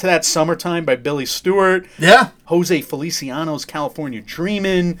would add to that Summertime by Billy Stewart. Yeah. Jose Feliciano's California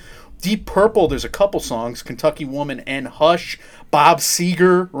Dreamin'. Deep Purple, there's a couple songs, Kentucky Woman and Hush, Bob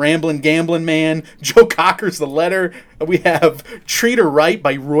Seger, Ramblin' Gamblin' Man, Joe Cocker's The Letter. We have Treat Her Right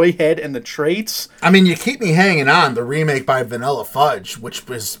by Roy Head and the Traits. I mean, you keep me hanging on, the remake by Vanilla Fudge, which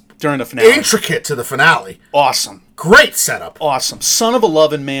was during the finale. Intricate to the finale. Awesome. Great setup. Awesome. Son of a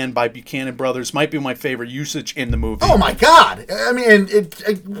Lovin' Man by Buchanan Brothers might be my favorite usage in the movie. Oh my God. I mean,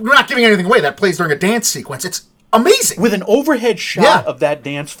 we're not giving anything away. That plays during a dance sequence. It's amazing. With an overhead shot of that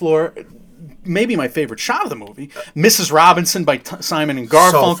dance floor, maybe my favorite shot of the movie. Mrs. Robinson by Simon and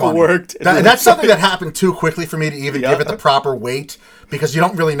Garfunkel worked. That's something that happened too quickly for me to even give it the proper weight, because you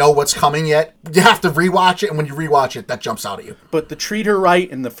don't really know what's coming yet. You have to rewatch it, and when you rewatch it, that jumps out at you. But the Treat Her Right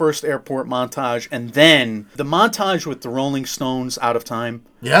in the first airport montage, and then the montage with the Rolling Stones, Out of Time.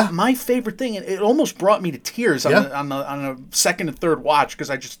 Yeah. My favorite thing, and it almost brought me to tears on a second and third watch, because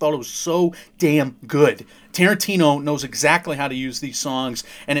I just thought it was so damn good. Tarantino knows exactly how to use these songs,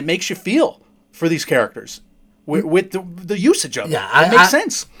 and it makes you feel for these characters with the usage of it. Yeah, it makes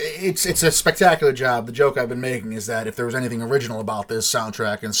sense. It's a spectacular job. The joke I've been making is that if there was anything original about this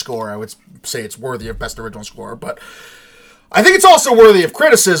soundtrack and score, I would say it's worthy of Best Original Score. But I think it's also worthy of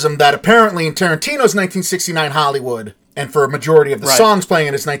criticism that apparently in Tarantino's 1969 Hollywood, and for a majority of the songs playing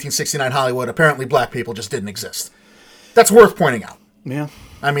in his 1969 Hollywood, apparently black people just didn't exist. That's worth pointing out. Yeah.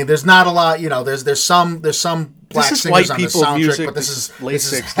 I mean, there's not a lot, there's some black singers on the soundtrack, music, but this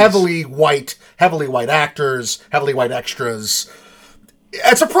is heavily white actors, heavily white extras.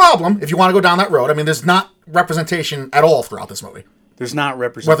 It's a problem if you want to go down that road. I mean, there's not representation at all throughout this movie. There's not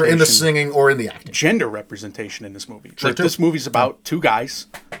representation. Whether in the singing or in the acting. Gender representation in this movie. This movie's about two guys,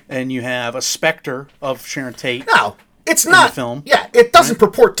 and you have a specter of Sharon Tate. No, it's not. The film. Yeah, it doesn't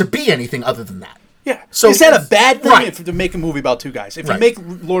purport to be anything other than that. Yeah. So is that a bad thing to make a movie about two guys? If you make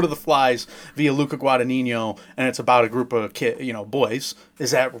Lord of the Flies via Luca Guadagnino and it's about a group of boys,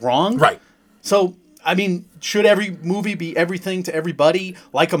 is that wrong? Right. So, I mean, should every movie be everything to everybody,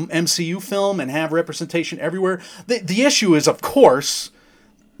 like an MCU film, and have representation everywhere? The issue is, of course,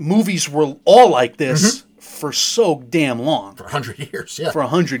 movies were all like this for so damn long. For 100 years, yeah. For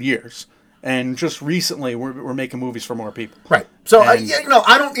 100 years. And just recently, we're making movies for more people. Right. So, I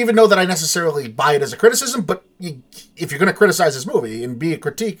don't even know that I necessarily buy it as a criticism, but if you're going to criticize this movie and be a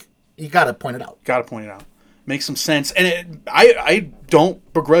critique, you got to point it out. Got to point it out. Makes some sense. And I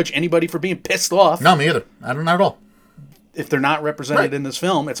don't begrudge anybody for being pissed off. No, me either. I don't, not at all. If they're not represented in this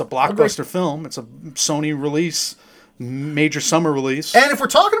film, it's a blockbuster film. It's a Sony release. Major summer release. And if we're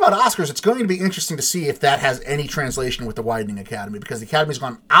talking about Oscars, it's going to be interesting to see if that has any translation with the widening Academy, because the Academy's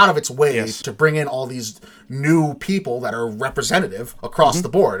gone out of its way to bring in all these new people that are representative across the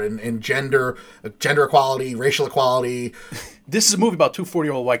board in gender equality, racial equality. This is a movie about two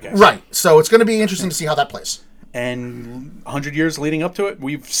 40-year-old white guys. Right. So it's going to be interesting to see how that plays. And 100 years leading up to it,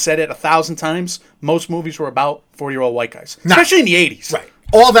 we've said it 1,000 times, most movies were about 40-year-old white guys. Especially in the 80s. Right.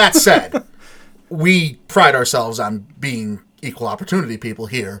 All that said, we pride ourselves on being equal opportunity people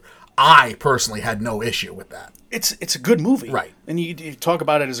here. I personally had no issue with that. It's a good movie. Right. And you talk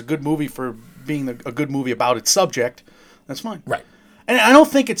about it as a good movie for being a good movie about its subject. That's fine. Right. And I don't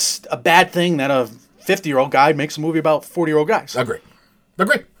think it's a bad thing that a 50-year-old guy makes a movie about 40-year-old guys. Agree.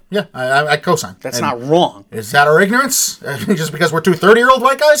 Yeah, I co-sign. That's not wrong. Is that our ignorance? Just because we're two 30-year-old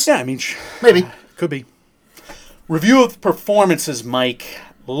white guys? Yeah, I mean... Maybe. Could be. Review of performances, Mike.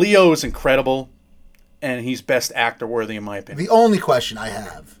 Leo is incredible, and he's best actor worthy, in my opinion. The only question I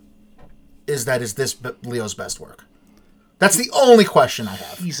have is this Leo's best work? That's the only question I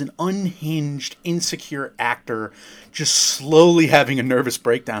have. He's an unhinged, insecure actor just slowly having a nervous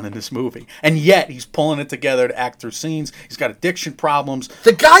breakdown in this movie. And yet, he's pulling it together to act through scenes. He's got addiction problems.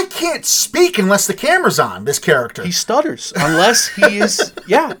 The guy can't speak unless the camera's on, this character. He stutters unless he is,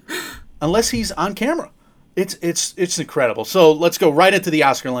 unless he's on camera. It's incredible. So let's go right into the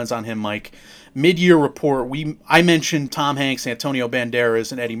Oscar lens on him, Mike. Mid-year report. I mentioned Tom Hanks, Antonio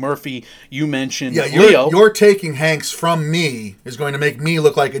Banderas, and Eddie Murphy. You mentioned Leo. You're taking Hanks from me is going to make me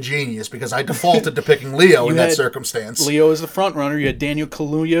look like a genius because I defaulted to picking Leo in that circumstance. Leo is the front runner. You had Daniel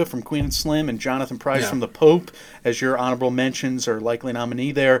Kaluuya from Queen and Slim and Jonathan Pryce from The Pope as your honorable mentions or likely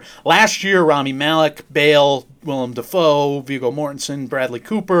nominee there. Last year, Rami Malek, Bale, Willem Dafoe, Viggo Mortensen, Bradley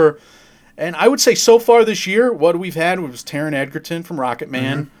Cooper. And I would say so far this year, what we've had was Taron Egerton from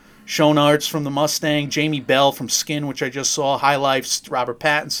Rocketman, Sean Arts from The Mustang, Jamie Bell from Skin, which I just saw, High Life's Robert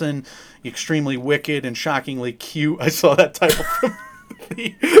Pattinson, extremely wicked and shockingly cute. I saw that title from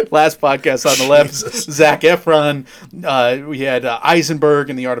the last podcast on the left. Zac Efron. We had Eisenberg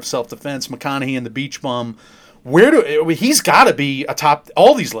in The Art of Self-Defense, McConaughey in The Beach Bum. He's got to be atop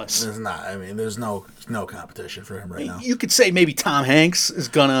all these lists. There's not. I mean, there's no competition for him right now. You could say maybe Tom Hanks is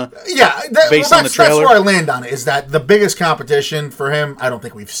gonna. Yeah, on the trailer. That's where I land on it. Is that the biggest competition for him? I don't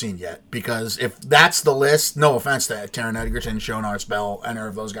think we've seen yet. Because if that's the list, no offense to Taron Egerton, Sean Arts, Bell, any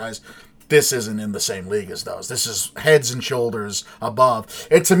of those guys, this isn't in the same league as those. This is heads and shoulders above.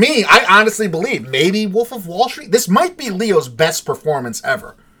 And to me, I honestly believe maybe Wolf of Wall Street. This might be Leo's best performance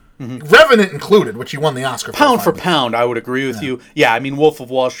ever. Revenant included, which he won the Oscar for. Pound for pound, I would agree with you. Yeah, I mean, Wolf of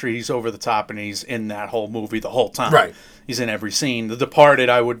Wall Street, he's over the top, and he's in that whole movie the whole time. Right. He's in every scene. The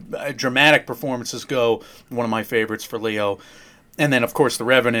Departed, dramatic performances go, one of my favorites for Leo. And then, of course, The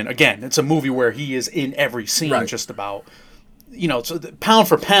Revenant. Again, it's a movie where he is in every scene just about. So pound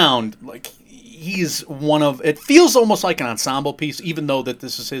for pound, like, he's one of... It feels almost like an ensemble piece, even though that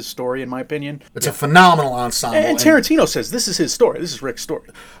this is his story, in my opinion. It's a phenomenal ensemble. And Tarantino says this is his story. This is Rick's story.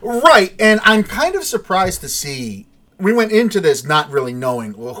 Right, and I'm kind of surprised to see... We went into this not really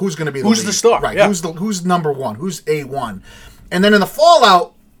knowing who's going to be the lead. Who's the star? Right, who's number one, who's A1. And then in the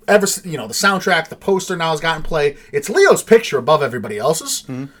fallout, the soundtrack, the poster now has gotten play. It's Leo's picture above everybody else's.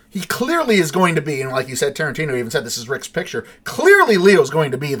 Mm-hmm. He clearly is going to be, and like you said, Tarantino even said this is Rick's picture. Clearly Leo's going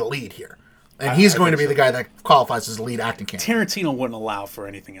to be the lead here. And he's going to be the guy that qualifies as the lead acting candidate. Tarantino wouldn't allow for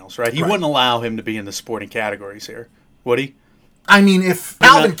anything else, right? He wouldn't allow him to be in the supporting categories here, would he? I mean, if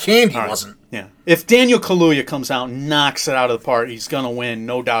Alvin Candy wasn't. Yeah. If Daniel Kaluuya comes out and knocks it out of the park, he's going to win,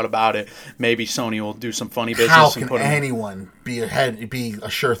 no doubt about it. Maybe Sony will do some funny business. How can anyone be a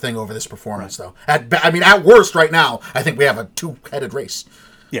sure thing over this performance, though? At worst, right now, I think we have a two-headed race.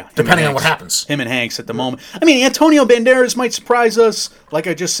 Yeah, depending on what happens. Him and Hanks at the moment. I mean, Antonio Banderas might surprise us. Like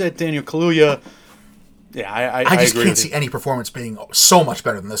I just said, Daniel Kaluuya. Yeah, I just can't see any performance being so much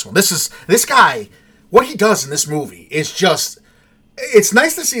better than this one. This guy, what he does in this movie is just... It's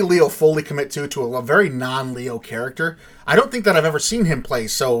nice to see Leo fully commit to a very non-Leo character. I don't think that I've ever seen him play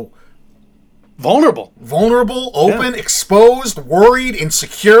so... Vulnerable, open, exposed, worried,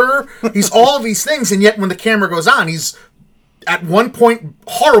 insecure. He's all of these things, and yet when the camera goes on, he's... At one point,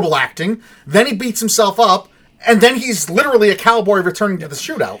 horrible acting. Then he beats himself up. And then he's literally a cowboy returning to the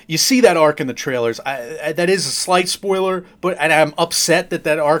shootout. You see that arc in the trailers. That is a slight spoiler, and I'm upset that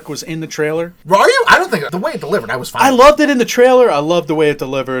arc was in the trailer. Are you? I don't think... The way it delivered, I was fine. I loved it in the trailer. I loved the way it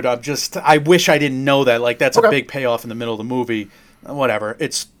delivered. I wish I didn't know that. Like, that's a big payoff in the middle of the movie. Whatever.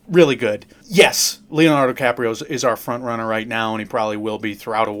 It's really good. Yes, Leonardo DiCaprio is our front runner right now, and he probably will be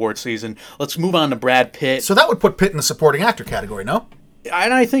throughout award season. Let's move on to Brad Pitt. So that would put Pitt in the supporting actor category, no?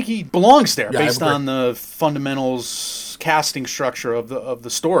 And I think he belongs there based on the fundamentals casting structure of the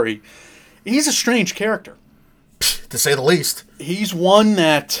story. He's a strange character, to say the least. He's one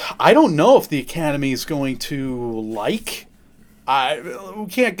that I don't know if the Academy is going to like. We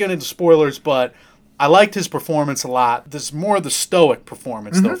can't get into spoilers, but I liked his performance a lot. There's more of the stoic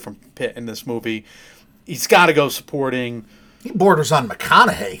performance, though, from Pitt in this movie. He's got to go supporting. He borders on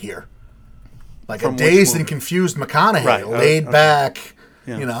McConaughey here. Like a dazed and confused McConaughey, laid back,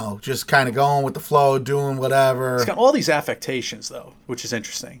 just kind of going with the flow, doing whatever. He's got all these affectations, though, which is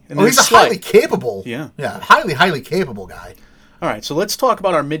interesting. And he's a highly capable, highly, highly capable guy. All right, so let's talk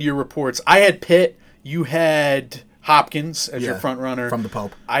about our mid-year reports. I had Pitt. You had Hopkins as your front runner. From The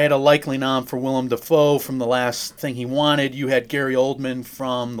Pope. I had a likely nom for Willem Dafoe from The Last Thing He Wanted. You had Gary Oldman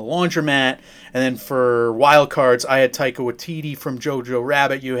from The Laundromat. And then for wild cards, I had Taika Waititi from Jojo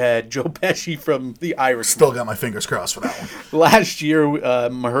Rabbit. You had Joe Pesci from The Irishman. Still got my fingers crossed for that one. Last year,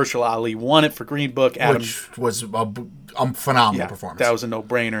 Mahershala Ali won it for Green Book. Which was a phenomenal performance. That was a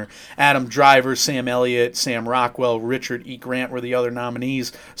no-brainer. Adam Driver, Sam Elliott, Sam Rockwell, Richard E. Grant were the other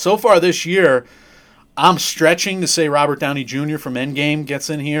nominees. So far this year, I'm stretching to say Robert Downey Jr. from Endgame gets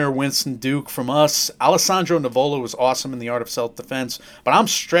in here, Winston Duke from Us. Alessandro Nivola was awesome in The Art of Self-Defense, but I'm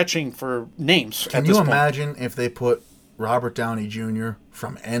stretching for names at this point. Can you imagine if they put Robert Downey Jr.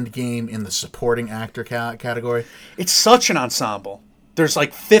 from Endgame in the supporting actor category? It's such an ensemble. There's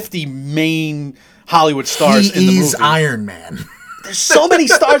like 50 main Hollywood stars in the movie. He's Iron Man. There's so many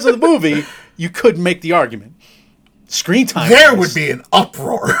stars in the movie, you couldn't make the argument. Screen time. There would be an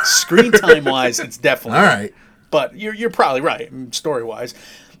uproar. Screen time wise, it's definitely all right. But you're probably right, story wise.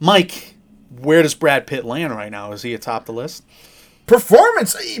 Mike, where does Brad Pitt land right now? Is he atop the list?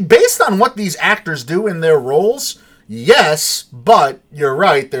 Performance, based on what these actors do in their roles, yes, but you're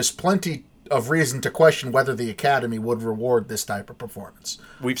right. There's plenty of reason to question whether the Academy would reward this type of performance.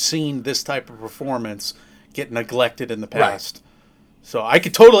 We've seen this type of performance get neglected in the past. Right. So I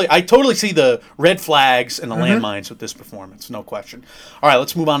totally see the red flags and the landmines with this performance, no question. All right,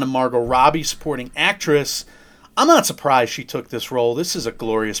 let's move on to Margot Robbie, supporting actress. I'm not surprised she took this role. This is a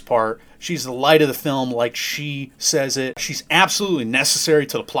glorious part. She's the light of the film, like she says it. She's absolutely necessary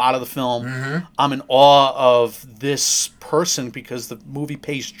to the plot of the film. I'm in awe of this person because the movie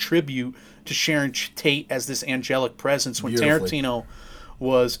pays tribute to Sharon Tate as this angelic presence. When Tarantino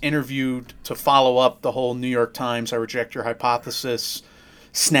was interviewed to follow up the whole New York Times, I reject your hypothesis,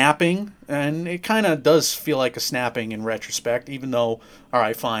 snapping, and it kind of does feel like a snapping in retrospect, even though, all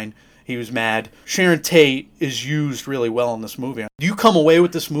right, fine, he was mad. Sharon Tate is used really well in this movie. Do you come away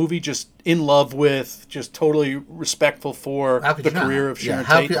with this movie just in love with, just totally respectful for the career of Sharon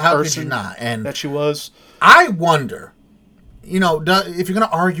Tate, the person that she was? I wonder, if you're going to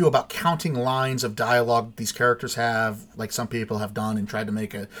argue about counting lines of dialogue these characters have, like some people have done and tried to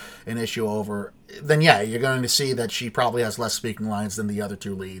make an issue over, then yeah, you're going to see that she probably has less speaking lines than the other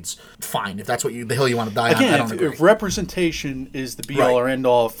two leads. Fine, if that's what the hill you want to die on, I don't agree. If representation is the be-all or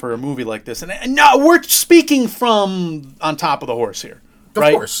end-all for a movie like this, and no, we're speaking from on top of the horse here.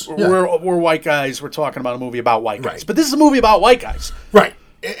 Right? Of course. Yeah. We're white guys, we're talking about a movie about white guys. But this is a movie about white guys. Right.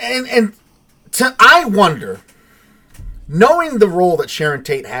 And I wonder, knowing the role that Sharon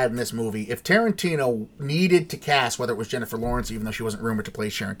Tate had in this movie, if Tarantino needed to cast, whether it was Jennifer Lawrence, even though she wasn't rumored to play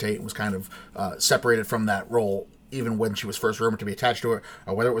Sharon Tate and was kind of separated from that role, even when she was first rumored to be attached to it,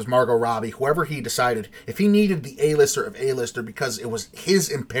 or whether it was Margot Robbie, whoever he decided, if he needed the A-lister of A-lister because it was his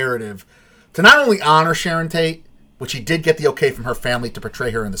imperative to not only honor Sharon Tate, which he did get the okay from her family to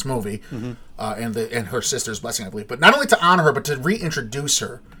portray her in this movie, and her sister's blessing, I believe, but not only to honor her, but to reintroduce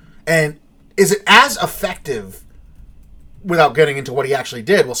her. And is it as effective, without getting into what he actually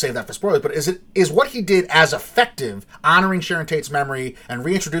did, we'll save that for spoilers, but is what he did as effective, honoring Sharon Tate's memory and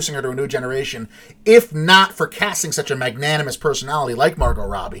reintroducing her to a new generation, if not for casting such a magnanimous personality like Margot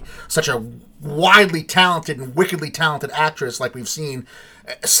Robbie, such a widely talented and wickedly talented actress like we've seen,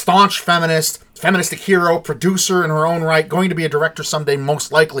 staunch feminist, feministic hero, producer in her own right, going to be a director someday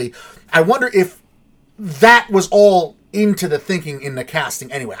most likely. I wonder if that was all into the thinking in the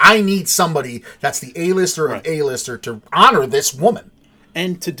casting anyway. I need somebody that's the A-lister of A-lister to honor this woman.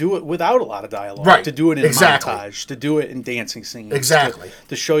 And to do it without a lot of dialogue. Right. To do it in montage. To do it in dancing scenes. Exactly.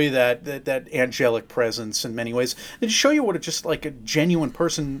 To show you that angelic presence in many ways. And to show you what just like a genuine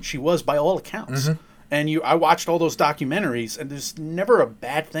person she was by all accounts. And I watched all those documentaries, and there's never a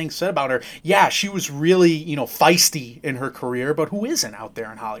bad thing said about her. Yeah, she was really, feisty in her career, but who isn't out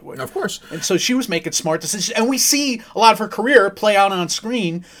there in Hollywood? Of course. And so she was making smart decisions. And we see a lot of her career play out on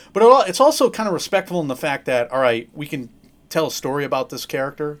screen, but it's also kind of respectful in the fact that, all right, we can tell a story about this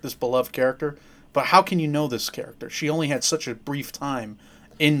character, this beloved character, but how can you know this character? She only had such a brief time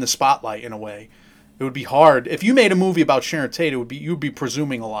in the spotlight, in a way. It would be hard. If you made a movie about Sharon Tate, you'd be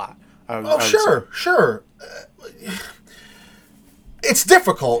presuming a lot. Sure. It's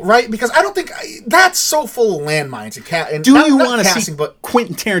difficult, right? Because I don't think that's so full of landmines. And do you want to see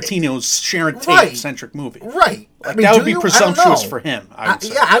Quentin Tarantino's Sharon Tate-centric movie? Right. That would be presumptuous for him, I would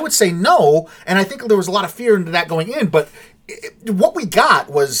say. Yeah, I would say no, and I think there was a lot of fear into that going in, but what we got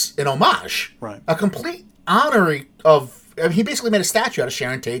was an homage. Right. A complete honoring of... he basically made a statue out of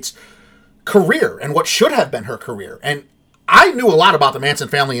Sharon Tate's career and what should have been her career. And I knew a lot about the Manson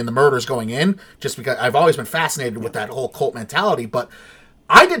family and the murders going in, just because I've always been fascinated with that whole cult mentality, but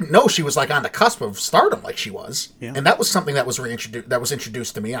I didn't know she was like on the cusp of stardom like she was, Yeah. and that was something that was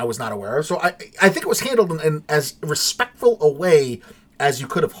introduced to me. I was not aware of, so I think it was handled in as respectful a way as you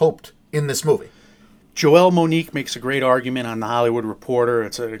could have hoped in this movie. Joelle Monique makes a great argument on The Hollywood Reporter.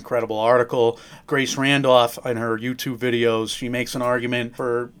 It's an incredible article. Grace Randolph, in her YouTube videos, she makes an argument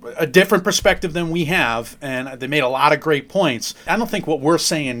for a different perspective than we have, and they made a lot of great points. I don't think what we're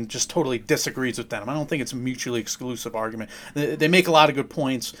saying just totally disagrees with them. I don't think it's a mutually exclusive argument. They make a lot of good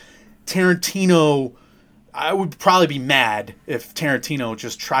points. Tarantino, I would probably be mad if Tarantino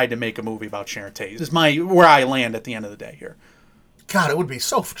just tried to make a movie about Sharon Tate. This is where I land at the end of the day here. God, it would be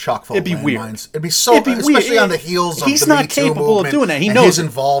so chock full It'd be of weird. landmines. It'd be so, especially on the heels of He's the not Me Too capable of movement doing that. He and knows his it.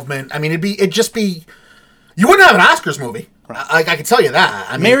 involvement. I mean, it'd just be. You wouldn't have an Oscars movie. I can tell you that.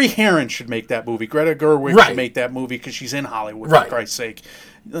 I mean, Mary Herron should make that movie. Greta Gerwig Right. should make that movie because she's in Hollywood, Right. for Christ's sake.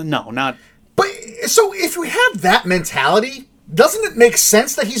 No, not... But so if we have that mentality, doesn't it make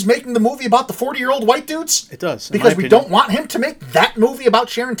sense that he's making the movie about the 40-year-old white dudes? It does. in Because my we opinion. don't want him to make that movie about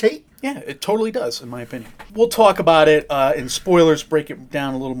Sharon Tate? Yeah, it totally does, in my opinion. We'll talk about it in spoilers, break it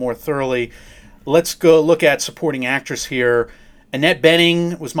down a little more thoroughly. Let's go look at supporting actress here. Annette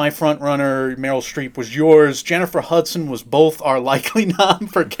Bening was my front runner. Meryl Streep was yours. Jennifer Hudson was both our likely nom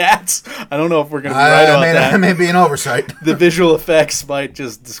for Cats. I don't know if we're going to be right about that. That may be an oversight. The visual effects might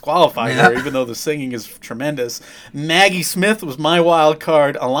just disqualify Yeah. her, even though the singing is tremendous. Maggie Smith was my wild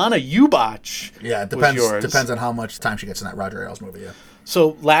card. Alana Ubach Yeah, it was yours. depends on how much time she gets in that Roger Ailes movie, yeah.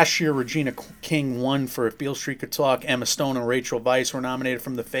 So last year, Regina King won for If Beale Street Could Talk. Emma Stone and Rachel Weisz were nominated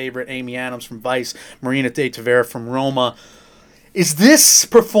from The Favorite. Amy Adams from Vice. Marina de Tavera from Roma. Is this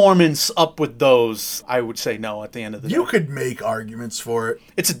performance up with those? I would say no at the end of the day. You could make arguments for it.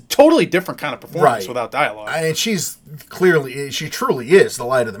 It's a totally different kind of performance Right. without dialogue. And she truly is the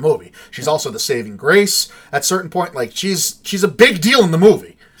light of the movie. She's also the saving grace at certain point. Like, she's a big deal in the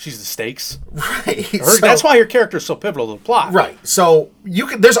movie. She's the stakes. Right. That's why her character is so pivotal to the plot. Right. So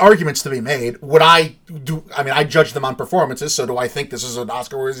there's arguments to be made. Would I do? I mean, I judge them on performances. So do I think this is an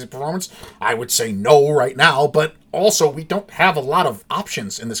Oscar-worthy performance? I would say no right now. But also, we don't have a lot of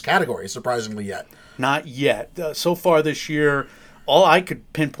options in this category, surprisingly yet. Not yet. So far this year, all I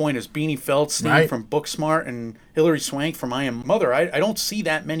could pinpoint is Beanie Feldstein Right. from Booksmart and Hilary Swank from I Am Mother. I don't see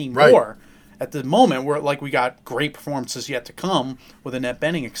that many Right. more at the moment. Where we got great performances yet to come with Annette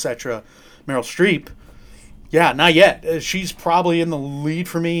Bening, etc. Meryl Streep. Yeah, not yet. She's probably in the lead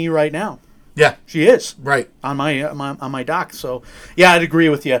for me right now. Yeah. She is. Right. On my doc. So, yeah, I'd agree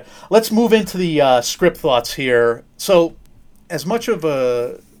with you. Let's move into the script thoughts here. So, as much of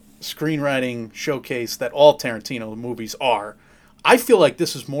a screenwriting showcase that all Tarantino movies are, I feel like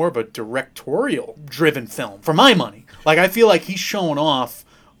this is more of a directorial-driven film, for my money. Like, I feel like he's showing off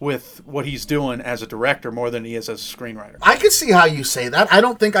with what he's doing as a director more than he is as a screenwriter. I can see how you say that. I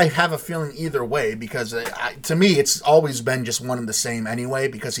don't think I have a feeling either way because to me, it's always been just one and the same anyway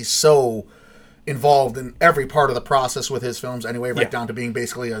because he's so involved in every part of the process with his films anyway, right down to being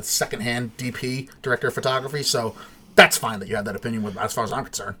basically a secondhand DP, director of photography. So that's fine that you have that opinion with, as far as I'm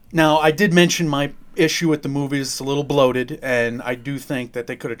concerned. Now, I did mention my issue with the movies. It's a little bloated, and I do think that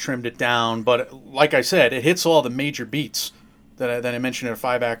they could have trimmed it down. But like I said, it hits all the major beats that I mentioned in a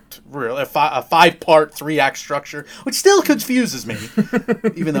five-part, three-act structure, which still confuses me,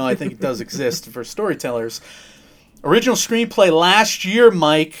 even though I think it does exist for storytellers. Original screenplay last year,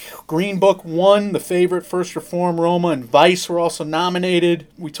 Mike. Green Book won. The Favorite, First Reform, Roma, and Vice were also nominated.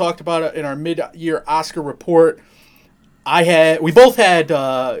 We talked about it in our mid-year Oscar report. We both had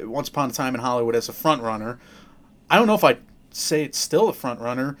Once Upon a Time in Hollywood as a front runner. I don't know if I'd say it's still a front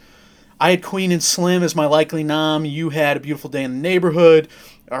runner. I had Queen and Slim as my likely nom. You had A Beautiful Day in the Neighborhood.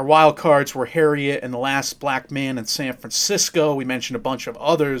 Our wild cards were Harriet and The Last Black Man in San Francisco. We mentioned a bunch of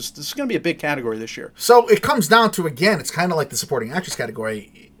others. This is going to be a big category this year. So it comes down to, again, it's kind of like the supporting actress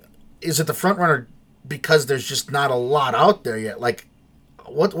category. Is it the front runner because there's just not a lot out there yet? Like,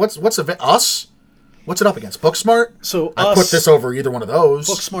 what's Us? What's it up against? Booksmart? So I put this over either one of those.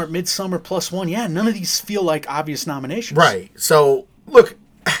 Booksmart, Midsummer, +1. Yeah, none of these feel like obvious nominations. Right. So, look,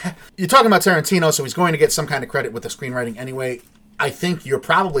 you're talking about Tarantino, so he's going to get some kind of credit with the screenwriting anyway. I think you're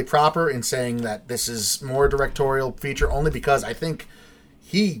probably proper in saying that this is more a directorial feature only because I think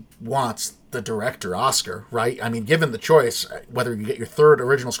he wants the director Oscar, right? I mean, given the choice, whether you get your third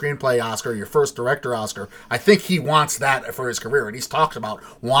original screenplay Oscar or your first director Oscar, I think he wants that for his career. And he's talked about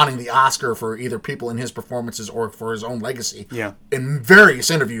wanting the Oscar for either people in his performances or for his own legacy. Yeah. In various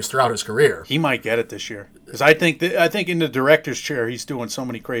interviews throughout his career. He might get it this year. Because I think in the director's chair, he's doing so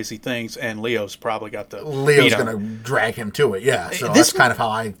many crazy things, and Leo's probably got the Leo's going to drag him to it, yeah. So that's kind of how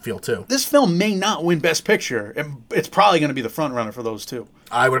I feel, too. This film may not win Best Picture. It's probably going to be the front runner for those two.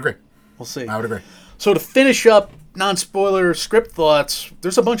 I would agree. We'll see. I would agree. So to finish up non-spoiler script thoughts,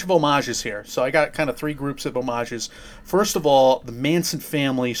 there's a bunch of homages here. So I got kind of three groups of homages. First of all, the Manson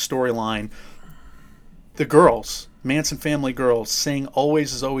family storyline. The girls, Manson family girls, sing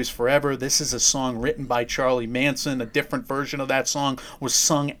Always is Always Forever. This is a song written by Charlie Manson. A different version of that song was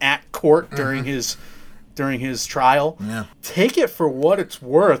sung at court during his trial. Yeah. Take it for what it's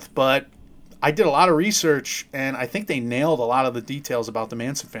worth, but I did a lot of research, and I think they nailed a lot of the details about the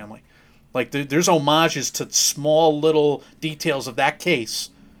Manson family. Like, there's homages to small little details of that case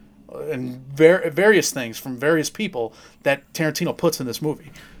and various things from various people that Tarantino puts in this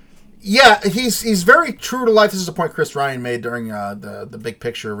movie. Yeah, he's very true to life. This is a point Chris Ryan made during the Big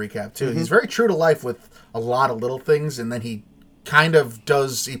Picture recap, too. He's very true to life with a lot of little things, and then he kind of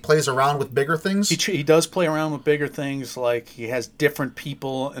he plays around with bigger things. He does play around with bigger things, like he has different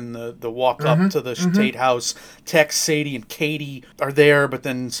people in the walk up to the Tate house. Tex, Sadie, and Katie are there, but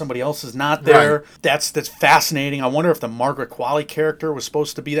then somebody else is not there. Right. That's fascinating. I wonder if the Margaret Qualley character was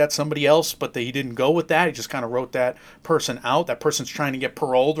supposed to be that somebody else, but he didn't go with that. He just kind of wrote that person out. That person's trying to get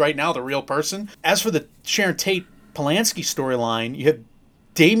paroled right now, the real person. As for the Sharon Tate Polanski storyline, you had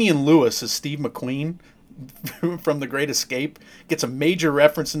Damian Lewis as Steve McQueen from The Great Escape, gets a major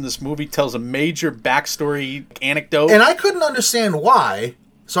reference in this movie, tells a major backstory anecdote. And I couldn't understand why,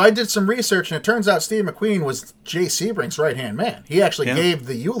 so I did some research, and it turns out Steve McQueen was Jay Sebring's right-hand man. He actually gave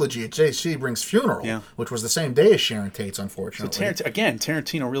the eulogy at Jay Sebring's funeral, which was the same day as Sharon Tate's, unfortunately. So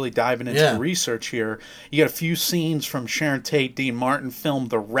Tarantino really diving into the research here. You got a few scenes from Sharon Tate, Dean Martin film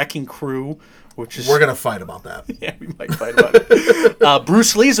The Wrecking Crew, which is... We're going to fight about that. Yeah, we might fight about it.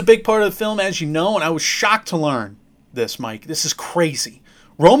 Bruce Lee is a big part of the film, as you know, and I was shocked to learn this, Mike. This is crazy.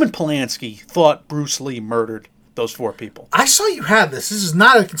 Roman Polanski thought Bruce Lee murdered those four people. I saw you had this. This is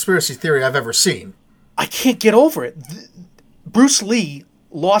not a conspiracy theory I've ever seen. I can't get over it. Bruce Lee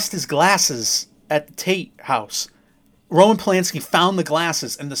lost his glasses at the Tate house. Roman Polanski found the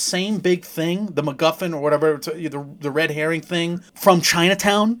glasses, and the same big thing, the MacGuffin or whatever, the red herring thing from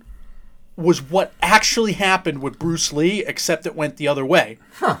Chinatown, was what actually happened with Bruce Lee, except it went the other way.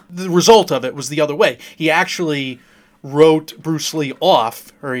 The result of it was the other way. He actually wrote Bruce Lee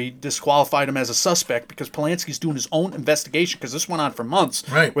off, or he disqualified him as a suspect, because Polanski's doing his own investigation, because this went on for months,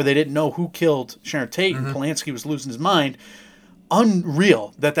 where they didn't know who killed Sharon Tate, and Polanski was losing his mind.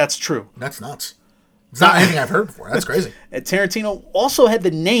 Unreal that's true. That's nuts. It's not anything I've heard before. That's crazy. And Tarantino also had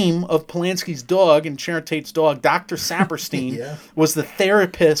the name of Polanski's dog and Sharon Tate's dog. Dr. Saperstein was the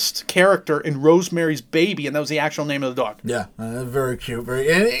therapist character in Rosemary's Baby, and that was the actual name of the dog. Yeah, very cute.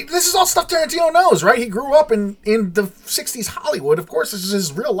 And this is all stuff Tarantino knows, right? He grew up in the 60s Hollywood. Of course, this is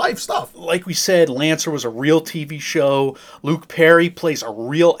his real life stuff. Like we said, Lancer was a real TV show. Luke Perry plays a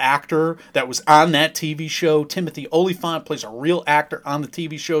real actor that was on that TV show. Timothy Olyphant plays a real actor on the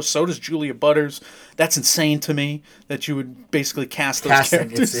TV show. So does Julia Butters. That's insane to me that you would basically cast those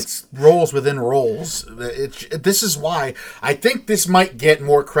characters. It's roles within roles. This is why I think this might get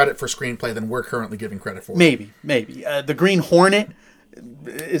more credit for screenplay than we're currently giving credit for. Maybe. The Green Hornet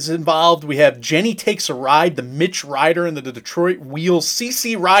is involved. We have Jenny Takes a Ride, the Mitch Ryder and the Detroit Wheels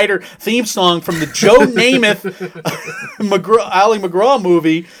CC Rider theme song from the Joe Namath Ali McGraw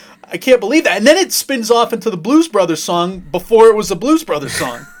movie. I can't believe that. And then it spins off into the Blues Brothers song before it was a Blues Brothers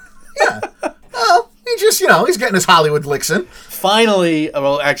song. Yeah. Well, he's getting his Hollywood licks in. Finally,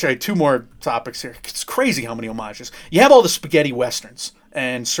 well, actually, I had two more topics here. It's crazy how many homages. You have all the spaghetti westerns,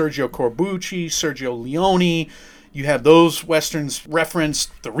 and Sergio Corbucci, Sergio Leone. You have those westerns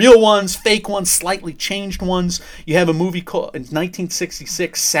referenced, the real ones, fake ones, slightly changed ones. You have a movie called, in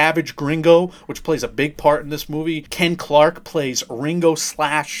 1966, Savage Gringo, which plays a big part in this movie. Ken Clark plays Ringo /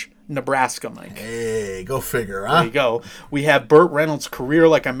 Nebraska, Mike. Hey, go figure, huh? There you go. We have Burt Reynolds' career,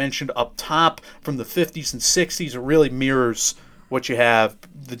 like I mentioned, up top from the 50s and 60s. It really mirrors what you have,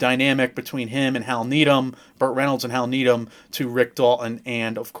 the dynamic between him and Hal Needham, Burt Reynolds and Hal Needham, to Rick Dalton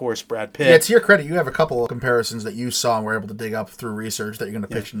and, of course, Brad Pitt. Yeah, to your credit, you have a couple of comparisons that you saw and were able to dig up through research that you're going to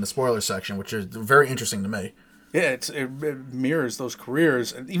pitch in the spoiler section, which is very interesting to me. Yeah, it mirrors those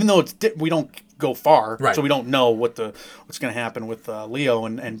careers, even though we don't go far, so we don't know what's going to happen with Leo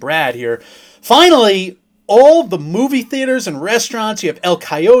and Brad here. Finally, all the movie theaters and restaurants. You have El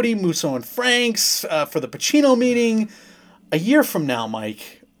Coyote, Musso and Frank's for the Pacino meeting. A year from now,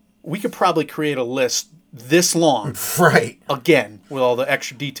 Mike, we could probably create a list this long. Right. Again, with all the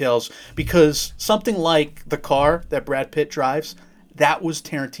extra details. Because something like the car that Brad Pitt drives, that was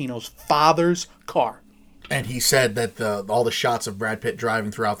Tarantino's father's car. And he said that all the shots of Brad Pitt driving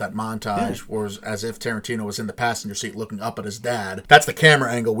throughout that montage was as if Tarantino was in the passenger seat looking up at his dad. That's the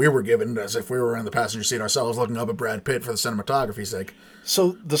camera angle we were given, as if we were in the passenger seat ourselves looking up at Brad Pitt for the cinematography's sake.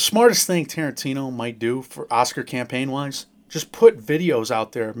 So the smartest thing Tarantino might do for Oscar campaign-wise, just put videos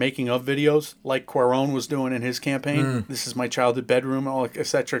out there, making of videos, like Cuarón was doing in his campaign. This is my childhood bedroom, all et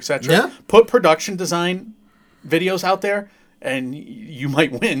cetera, et cetera. Yeah. Put production design videos out there, and you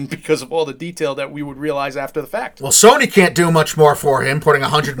might win because of all the detail that we would realize after the fact. Well, Sony can't do much more for him, putting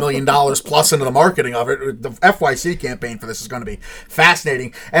 $100 million plus into the marketing of it. The FYC campaign for this is going to be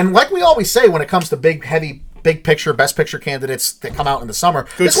fascinating. And like we always say when it comes to big picture, best picture candidates that come out in the summer,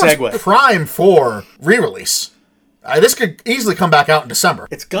 Good this segue. one's prime for re-release. This could easily come back out in December.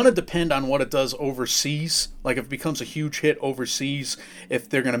 It's going to depend on what it does overseas. Like if it becomes a huge hit overseas, if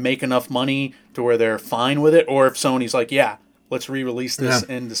they're going to make enough money to where they're fine with it, or if Sony's like, yeah, let's re-release this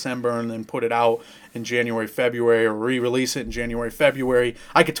in December and then put it out in January, February, or re-release it in January, February.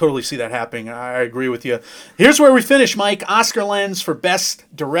 I could totally see that happening. I agree with you. Here's where we finish, Mike. Oscar Lens for Best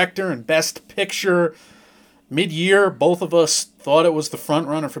Director and Best Picture. Mid-year, both of us thought it was the front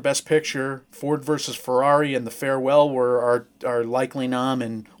runner for Best Picture. Ford versus Ferrari and The Farewell were our likely nom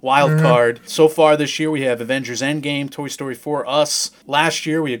and wild card. So far this year, we have Avengers Endgame, Toy Story 4, Us. Last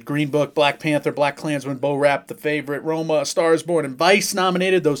year, we had Green Book, Black Panther, Black Klansman, Bo Rap, The Favorite, Roma, A Star is Born, and Vice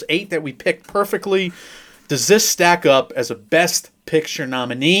nominated. Those 8 that we picked perfectly. Does this stack up as a Best Picture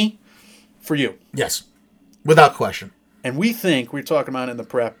nominee for you? Yes, without question. And we think, we were talking about it in the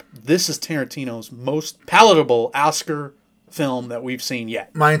prep, this is Tarantino's most palatable Oscar film that we've seen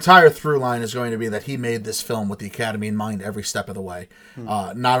yet. My entire through line is going to be that he made this film with the Academy in mind every step of the way.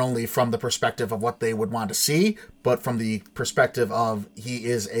 Not only from the perspective of what they would want to see, but from the perspective of he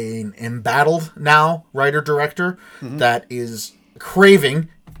is an embattled now writer-director that is craving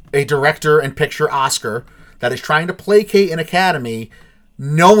a director and picture Oscar, that is trying to placate an Academy,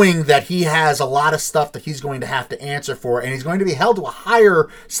 knowing that he has a lot of stuff that he's going to have to answer for, and he's going to be held to a higher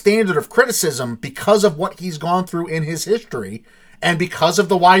standard of criticism because of what he's gone through in his history, and because of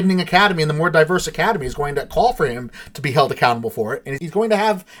the widening Academy and the more diverse Academy is going to call for him to be held accountable for it. And he's going to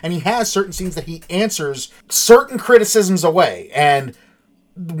have, and he has certain scenes that he answers certain criticisms away. And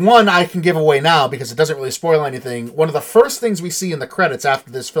one I can give away now because it doesn't really spoil anything. One of the first things we see in the credits after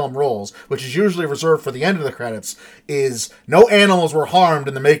this film rolls, which is usually reserved for the end of the credits, is no animals were harmed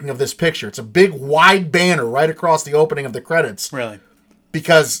in the making of this picture. It's a big wide banner right across the opening of the credits. Really?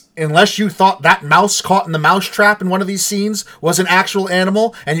 Because unless you thought that mouse caught in the mouse trap in one of these scenes was an actual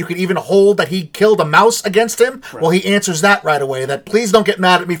animal, and you could even hold that he killed a mouse against him, well, he answers that right away, that please don't get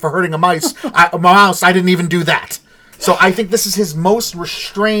mad at me for hurting a mouse. I didn't even do that. So I think this is his most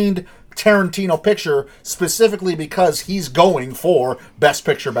restrained Tarantino picture, specifically because he's going for Best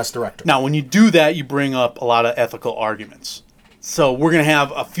Picture, Best Director. Now, when you do that, you bring up a lot of ethical arguments. So we're going to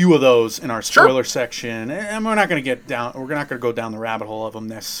have a few of those in our spoiler section, and we're not going to go down the rabbit hole of them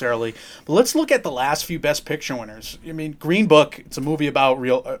necessarily. But let's look at the last few Best Picture winners. I mean, Green Book, it's a movie about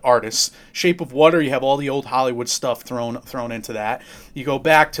real artists. Shape of Water, you have all the old Hollywood stuff thrown into that. You go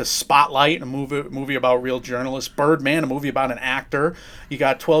back to Spotlight, a movie about real journalists. Birdman, a movie about an actor. You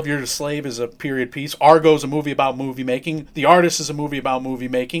got 12 Years a Slave as a period piece. Argo's a movie about movie making. The Artist is a movie about movie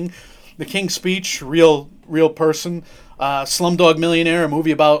making. The King's Speech, real person. Slumdog Millionaire, a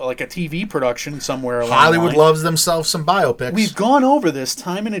movie about like a TV production somewhere along Hollywood the line. loves themselves some biopics. We've gone over this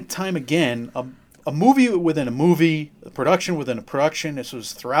time and time again. A movie within a movie, a production within a production. This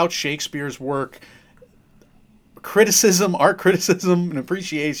was throughout Shakespeare's work. Art criticism, and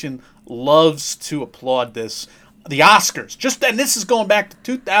appreciation loves to applaud this. The Oscars, and this is going back to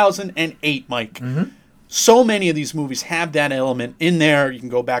 2008, Mike. So many of these movies have that element in there. You can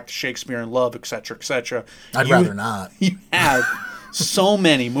go back to Shakespeare in Love, etc., etc. I'd rather not. You have so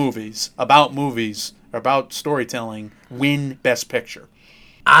many movies about storytelling win Best Picture.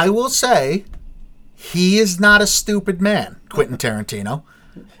 I will say, he is not a stupid man, Quentin Tarantino.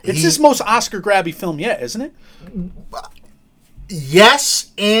 It's his most Oscar-grabby film yet, isn't it?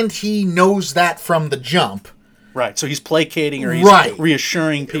 Yes, and he knows that from the jump. Right, so he's placating or he's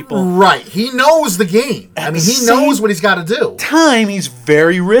reassuring people. Right, he knows the game. He knows what he's got to do. He's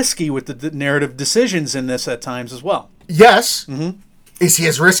very risky with the narrative decisions in this at times as well. Yes. Is he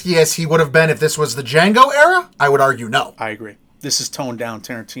as risky as he would have been if this was the Django era? I would argue no. I agree. This is toned down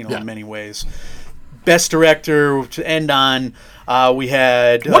Tarantino in many ways. Best Director to end on, we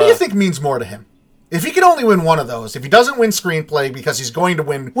had... What do you think means more to him? If he could only win one of those, if he doesn't win screenplay because he's going to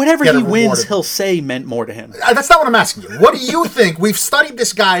win... Whatever he wins, he'll say meant more to him. That's not what I'm asking you. What do you think? We've studied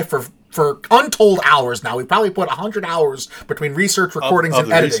this guy for untold hours now. We probably put 100 hours between research, recordings,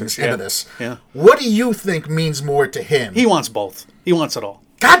 and editing into this. Yeah. What do you think means more to him? He wants both. He wants it all.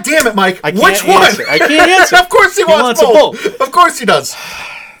 God damn it, Mike. Which one? I can't answer. Of course he wants both. Of course he does.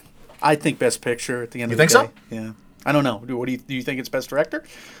 I think Best Picture at the end of the day. You think so? Yeah. I don't know. Do you think it's Best Director?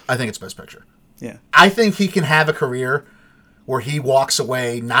 I think it's Best Picture. Yeah. I think he can have a career where he walks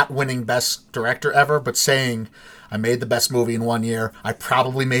away not winning Best Director ever, but saying, I made the best movie in 1 year. I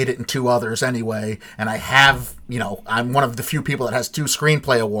probably made it in 2 others anyway. And I have, I'm one of the few people that has 2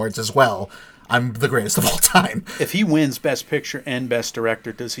 screenplay awards as well. I'm the greatest of all time. If he wins Best Picture and Best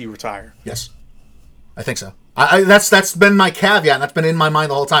Director, does he retire? Yes. I think so. That's been my caveat, and that's been in my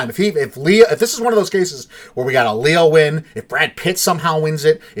mind the whole time. If this is one of those cases where we got a Leo win, if Brad Pitt somehow wins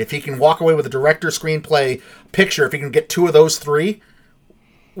it, if he can walk away with a director, screenplay, picture, if he can get 2 of those 3,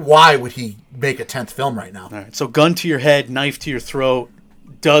 why would he make a 10th film right now? All right, so gun to your head, knife to your throat.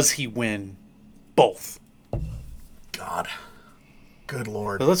 Does he win both? God. Good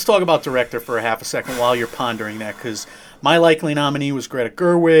Lord. So let's talk about director for a half a second while you're pondering that, because my likely nominee was Greta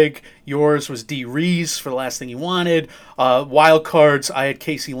Gerwig. Yours was Dee Rees for The Last Thing You Wanted. Wild cards, I had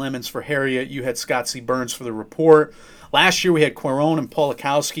Casey Lemons for Harriet. You had Scott C. Burns for The Report. Last year we had Cuarón and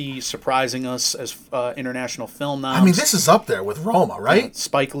Polakowski surprising us as international film noms. I mean, this is up there with Roma, right?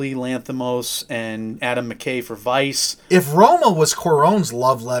 Spike Lee, Lanthimos, and Adam McKay for Vice. If Roma was Cuarón's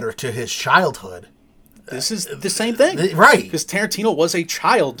love letter to his childhood... This is the same thing. Right. Because Tarantino was a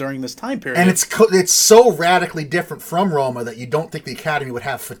child during this time period. And it's so radically different from Roma that you don't think the Academy would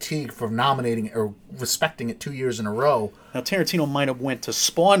have fatigue for nominating or respecting it 2 years in a row. Now, Tarantino might have went to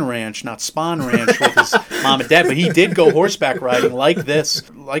Spawn Ranch, not Spawn Ranch, with his mom and dad, but he did go horseback riding like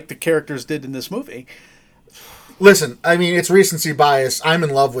the characters did in this movie. Listen, I mean, it's recency bias. I'm in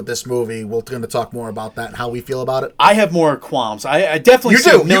love with this movie. We're going to talk more about that and how we feel about it. I have more qualms. I definitely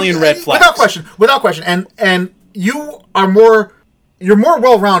see a million red flags. Without question. And you're more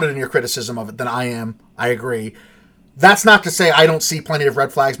well-rounded in your criticism of it than I am. I agree. That's not to say I don't see plenty of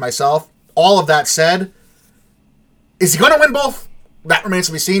red flags myself. All of that said, is he going to win both? That remains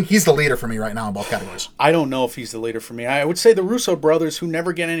to be seen. He's the leader for me right now in both categories. I don't know if he's the leader for me. I would say the Russo brothers, who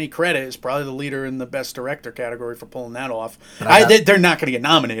never get any credit, is probably the leader in the Best Director category for pulling that off. They're not going to get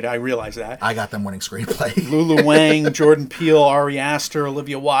nominated. I realize that. I got them winning screenplay. Lulu Wang, Jordan Peele, Ari Aster,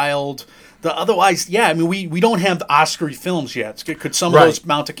 Olivia Wilde. Otherwise, yeah, I mean, we don't have the Oscar films yet. Could some of those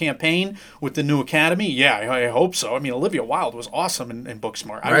mount a campaign with the new Academy? Yeah, I hope so. I mean, Olivia Wilde was awesome in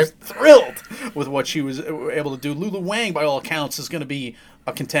Booksmart. I was thrilled with what she was able to do. Lulu Wang, by all accounts, is going to be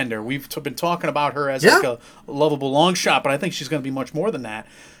a contender. We've been talking about her as like a lovable long shot, but I think she's going to be much more than that.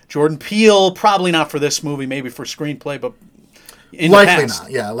 Jordan Peele, probably not for this movie, maybe for screenplay, but likely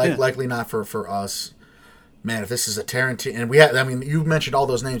not. Yeah, likely not for us. Man, if this is a Tarantino, and you mentioned all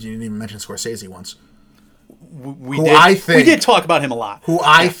those names, you didn't even mention Scorsese once. We did talk about him a lot.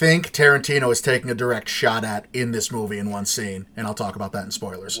 I think Tarantino is taking a direct shot at in this movie in one scene, and I'll talk about that in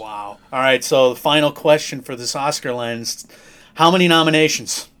spoilers. Wow. All right, so the final question for this Oscar lens, how many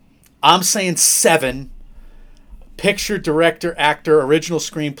nominations? I'm saying 7. Picture, director, actor, original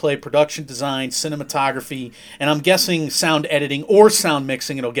screenplay, production design, cinematography, and I'm guessing sound editing or sound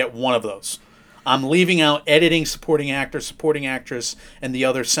mixing, it'll get one of those. I'm leaving out editing, supporting actor, supporting actress, and the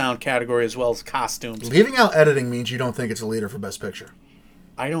other sound category as well as costumes. Leaving out editing means you don't think it's a leader for Best Picture.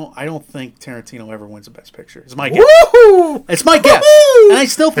 I don't think Tarantino ever wins a Best Picture. It's my guess. Woo-hoo! It's my guess. Woo-hoo! And I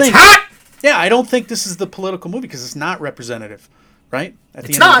still think... It's hot! Yeah, I don't think this is the political movie because it's not representative, right?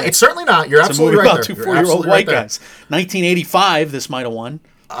 It's not. It's certainly not. You're absolutely right there. It's a movie about 2 4-year-old white guys. 1985, this might have won.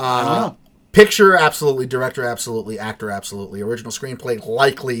 I don't know. Picture, absolutely. Director, absolutely. Actor, absolutely. Original screenplay,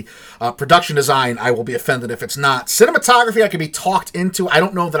 likely. Production design, I will be offended if it's not. Cinematography, I could be talked into. I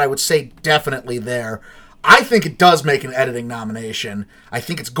don't know that I would say definitely there. I think it does make an editing nomination. I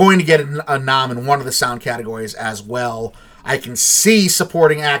think it's going to get a nom in one of the sound categories as well. I can see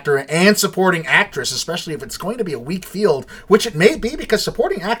supporting actor and supporting actress, especially if it's going to be a weak field, which it may be because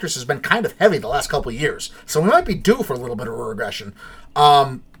supporting actress has been kind of heavy the last couple of years. So we might be due for a little bit of a regression.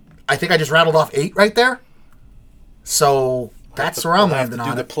 I think I just rattled off 8 right there. So that's where I'm landing on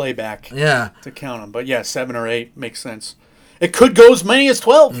it. Do the playback to count them. But yeah, 7 or 8 makes sense. It could go as many as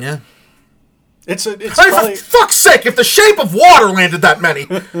 12. Yeah. It's probably... For fuck's sake, if The Shape of Water landed that many.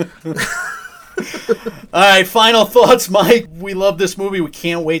 All right, final thoughts, Mike. We love this movie. We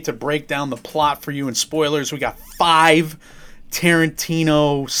can't wait to break down the plot for you in spoilers. We got 5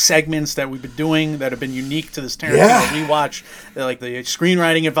 Tarantino segments that we've been doing that have been unique to this Tarantino rewatch, like the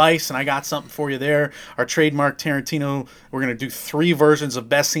screenwriting advice, and I got something for you there. Our trademark Tarantino, we're going to do 3 versions of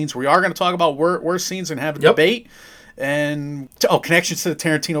best scenes. We are going to talk about worst scenes and have a debate. And connections to the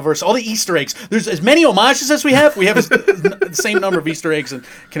Tarantino verse, all the Easter eggs. There's as many homages as we have. We have the same number of Easter eggs and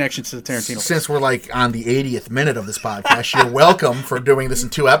connections to the Tarantino. Since we're like on the 80th minute of this podcast, you're welcome for doing this in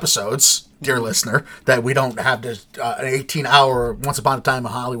 2 episodes, dear listener. That we don't have this an 18-hour Once Upon a Time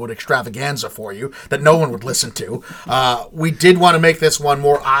in Hollywood extravaganza for you that no one would listen to. We did want to make this one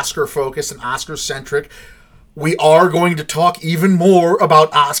more Oscar focused and Oscar centric. We are going to talk even more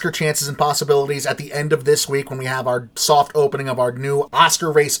about Oscar chances and possibilities at the end of this week when we have our soft opening of our new Oscar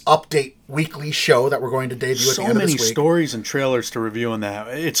Race Update weekly show that we're going to debut at the end of this week. So many stories and trailers to review on that.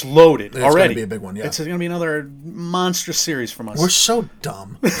 It's loaded already. It's going to be a big one, yeah. It's going to be another monstrous series from us. We're so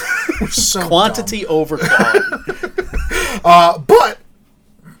dumb. We're so Quantity dumb. over quality. But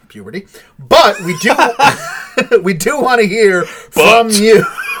puberty. But we do we do want to hear from you.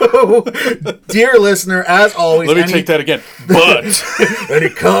 Dear listener, as always... Let me take that again. But... any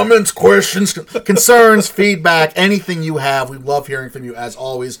comments, questions, concerns, feedback, anything you have, we love hearing from you, as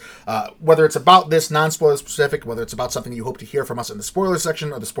always. Whether it's about this non-spoiler specific, whether it's about something you hope to hear from us in the spoiler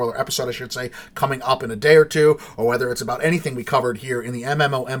section, or the spoiler episode, I should say, coming up in a day or two, or whether it's about anything we covered here in the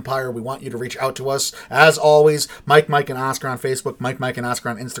MMO Empire, we want you to reach out to us. As always, Mike, and Oscar on Facebook, Mike, and Oscar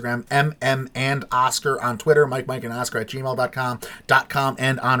on Instagram, and Oscar on Twitter, Mike, and Oscar at gmail.com,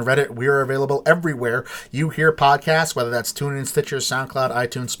 and on Reddit. We are available everywhere you hear podcasts, whether that's TuneIn, Stitcher, SoundCloud,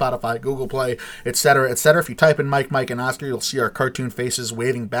 iTunes, Spotify, Google Play, etc., etc. If you type in Mike, and Oscar, you'll see our cartoon faces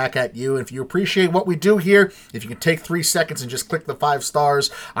waving back at you. And if you appreciate what we do here, if you can take 3 seconds and just click the 5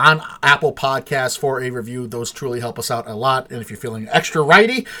 stars on Apple Podcasts for a review, those truly help us out a lot. And if you're feeling extra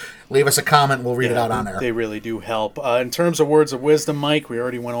righty, leave us a comment. We'll read it out on air. They really do help. In terms of words of wisdom, Mike, we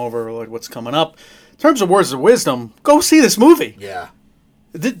already went over what's coming up. In terms of words of wisdom, go see this movie. Yeah.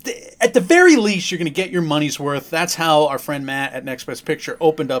 At the very least, you're going to get your money's worth. That's how our friend Matt at Next Best Picture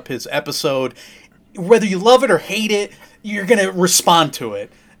opened up his episode. Whether you love it or hate it, you're going to respond to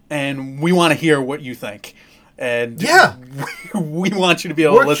it. And we want to hear what you think. And we want you to be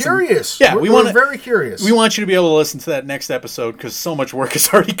able to listen. We're curious. Yeah, we're very curious. We want you to be able to listen to that next episode because so much work has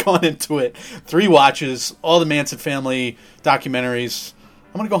already gone into it. 3 watches, all the Manson family documentaries.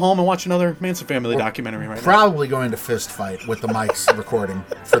 I'm going to go home and watch another Manson family documentary right now. Probably going to fist fight with the mics recording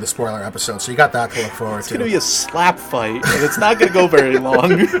for the spoiler episode, so you got that to look forward to. It's going to be a slap fight, and it's not going to go very long.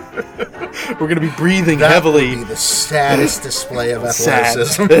 We're going to be breathing heavily. That would be the saddest display of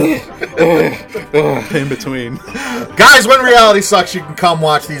athleticism. In between. Guys, when reality sucks, you can come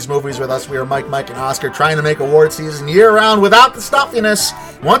watch these movies with us. We are Mike, and Oscar, trying to make award season year-round without the stuffiness.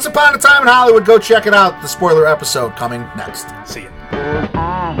 Once Upon a Time in Hollywood, go check it out. The spoiler episode coming next. See ya.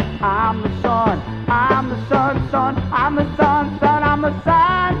 I'm the son, I'm the son, I'm the son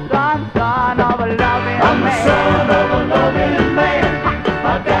of a loving man. I'm the son of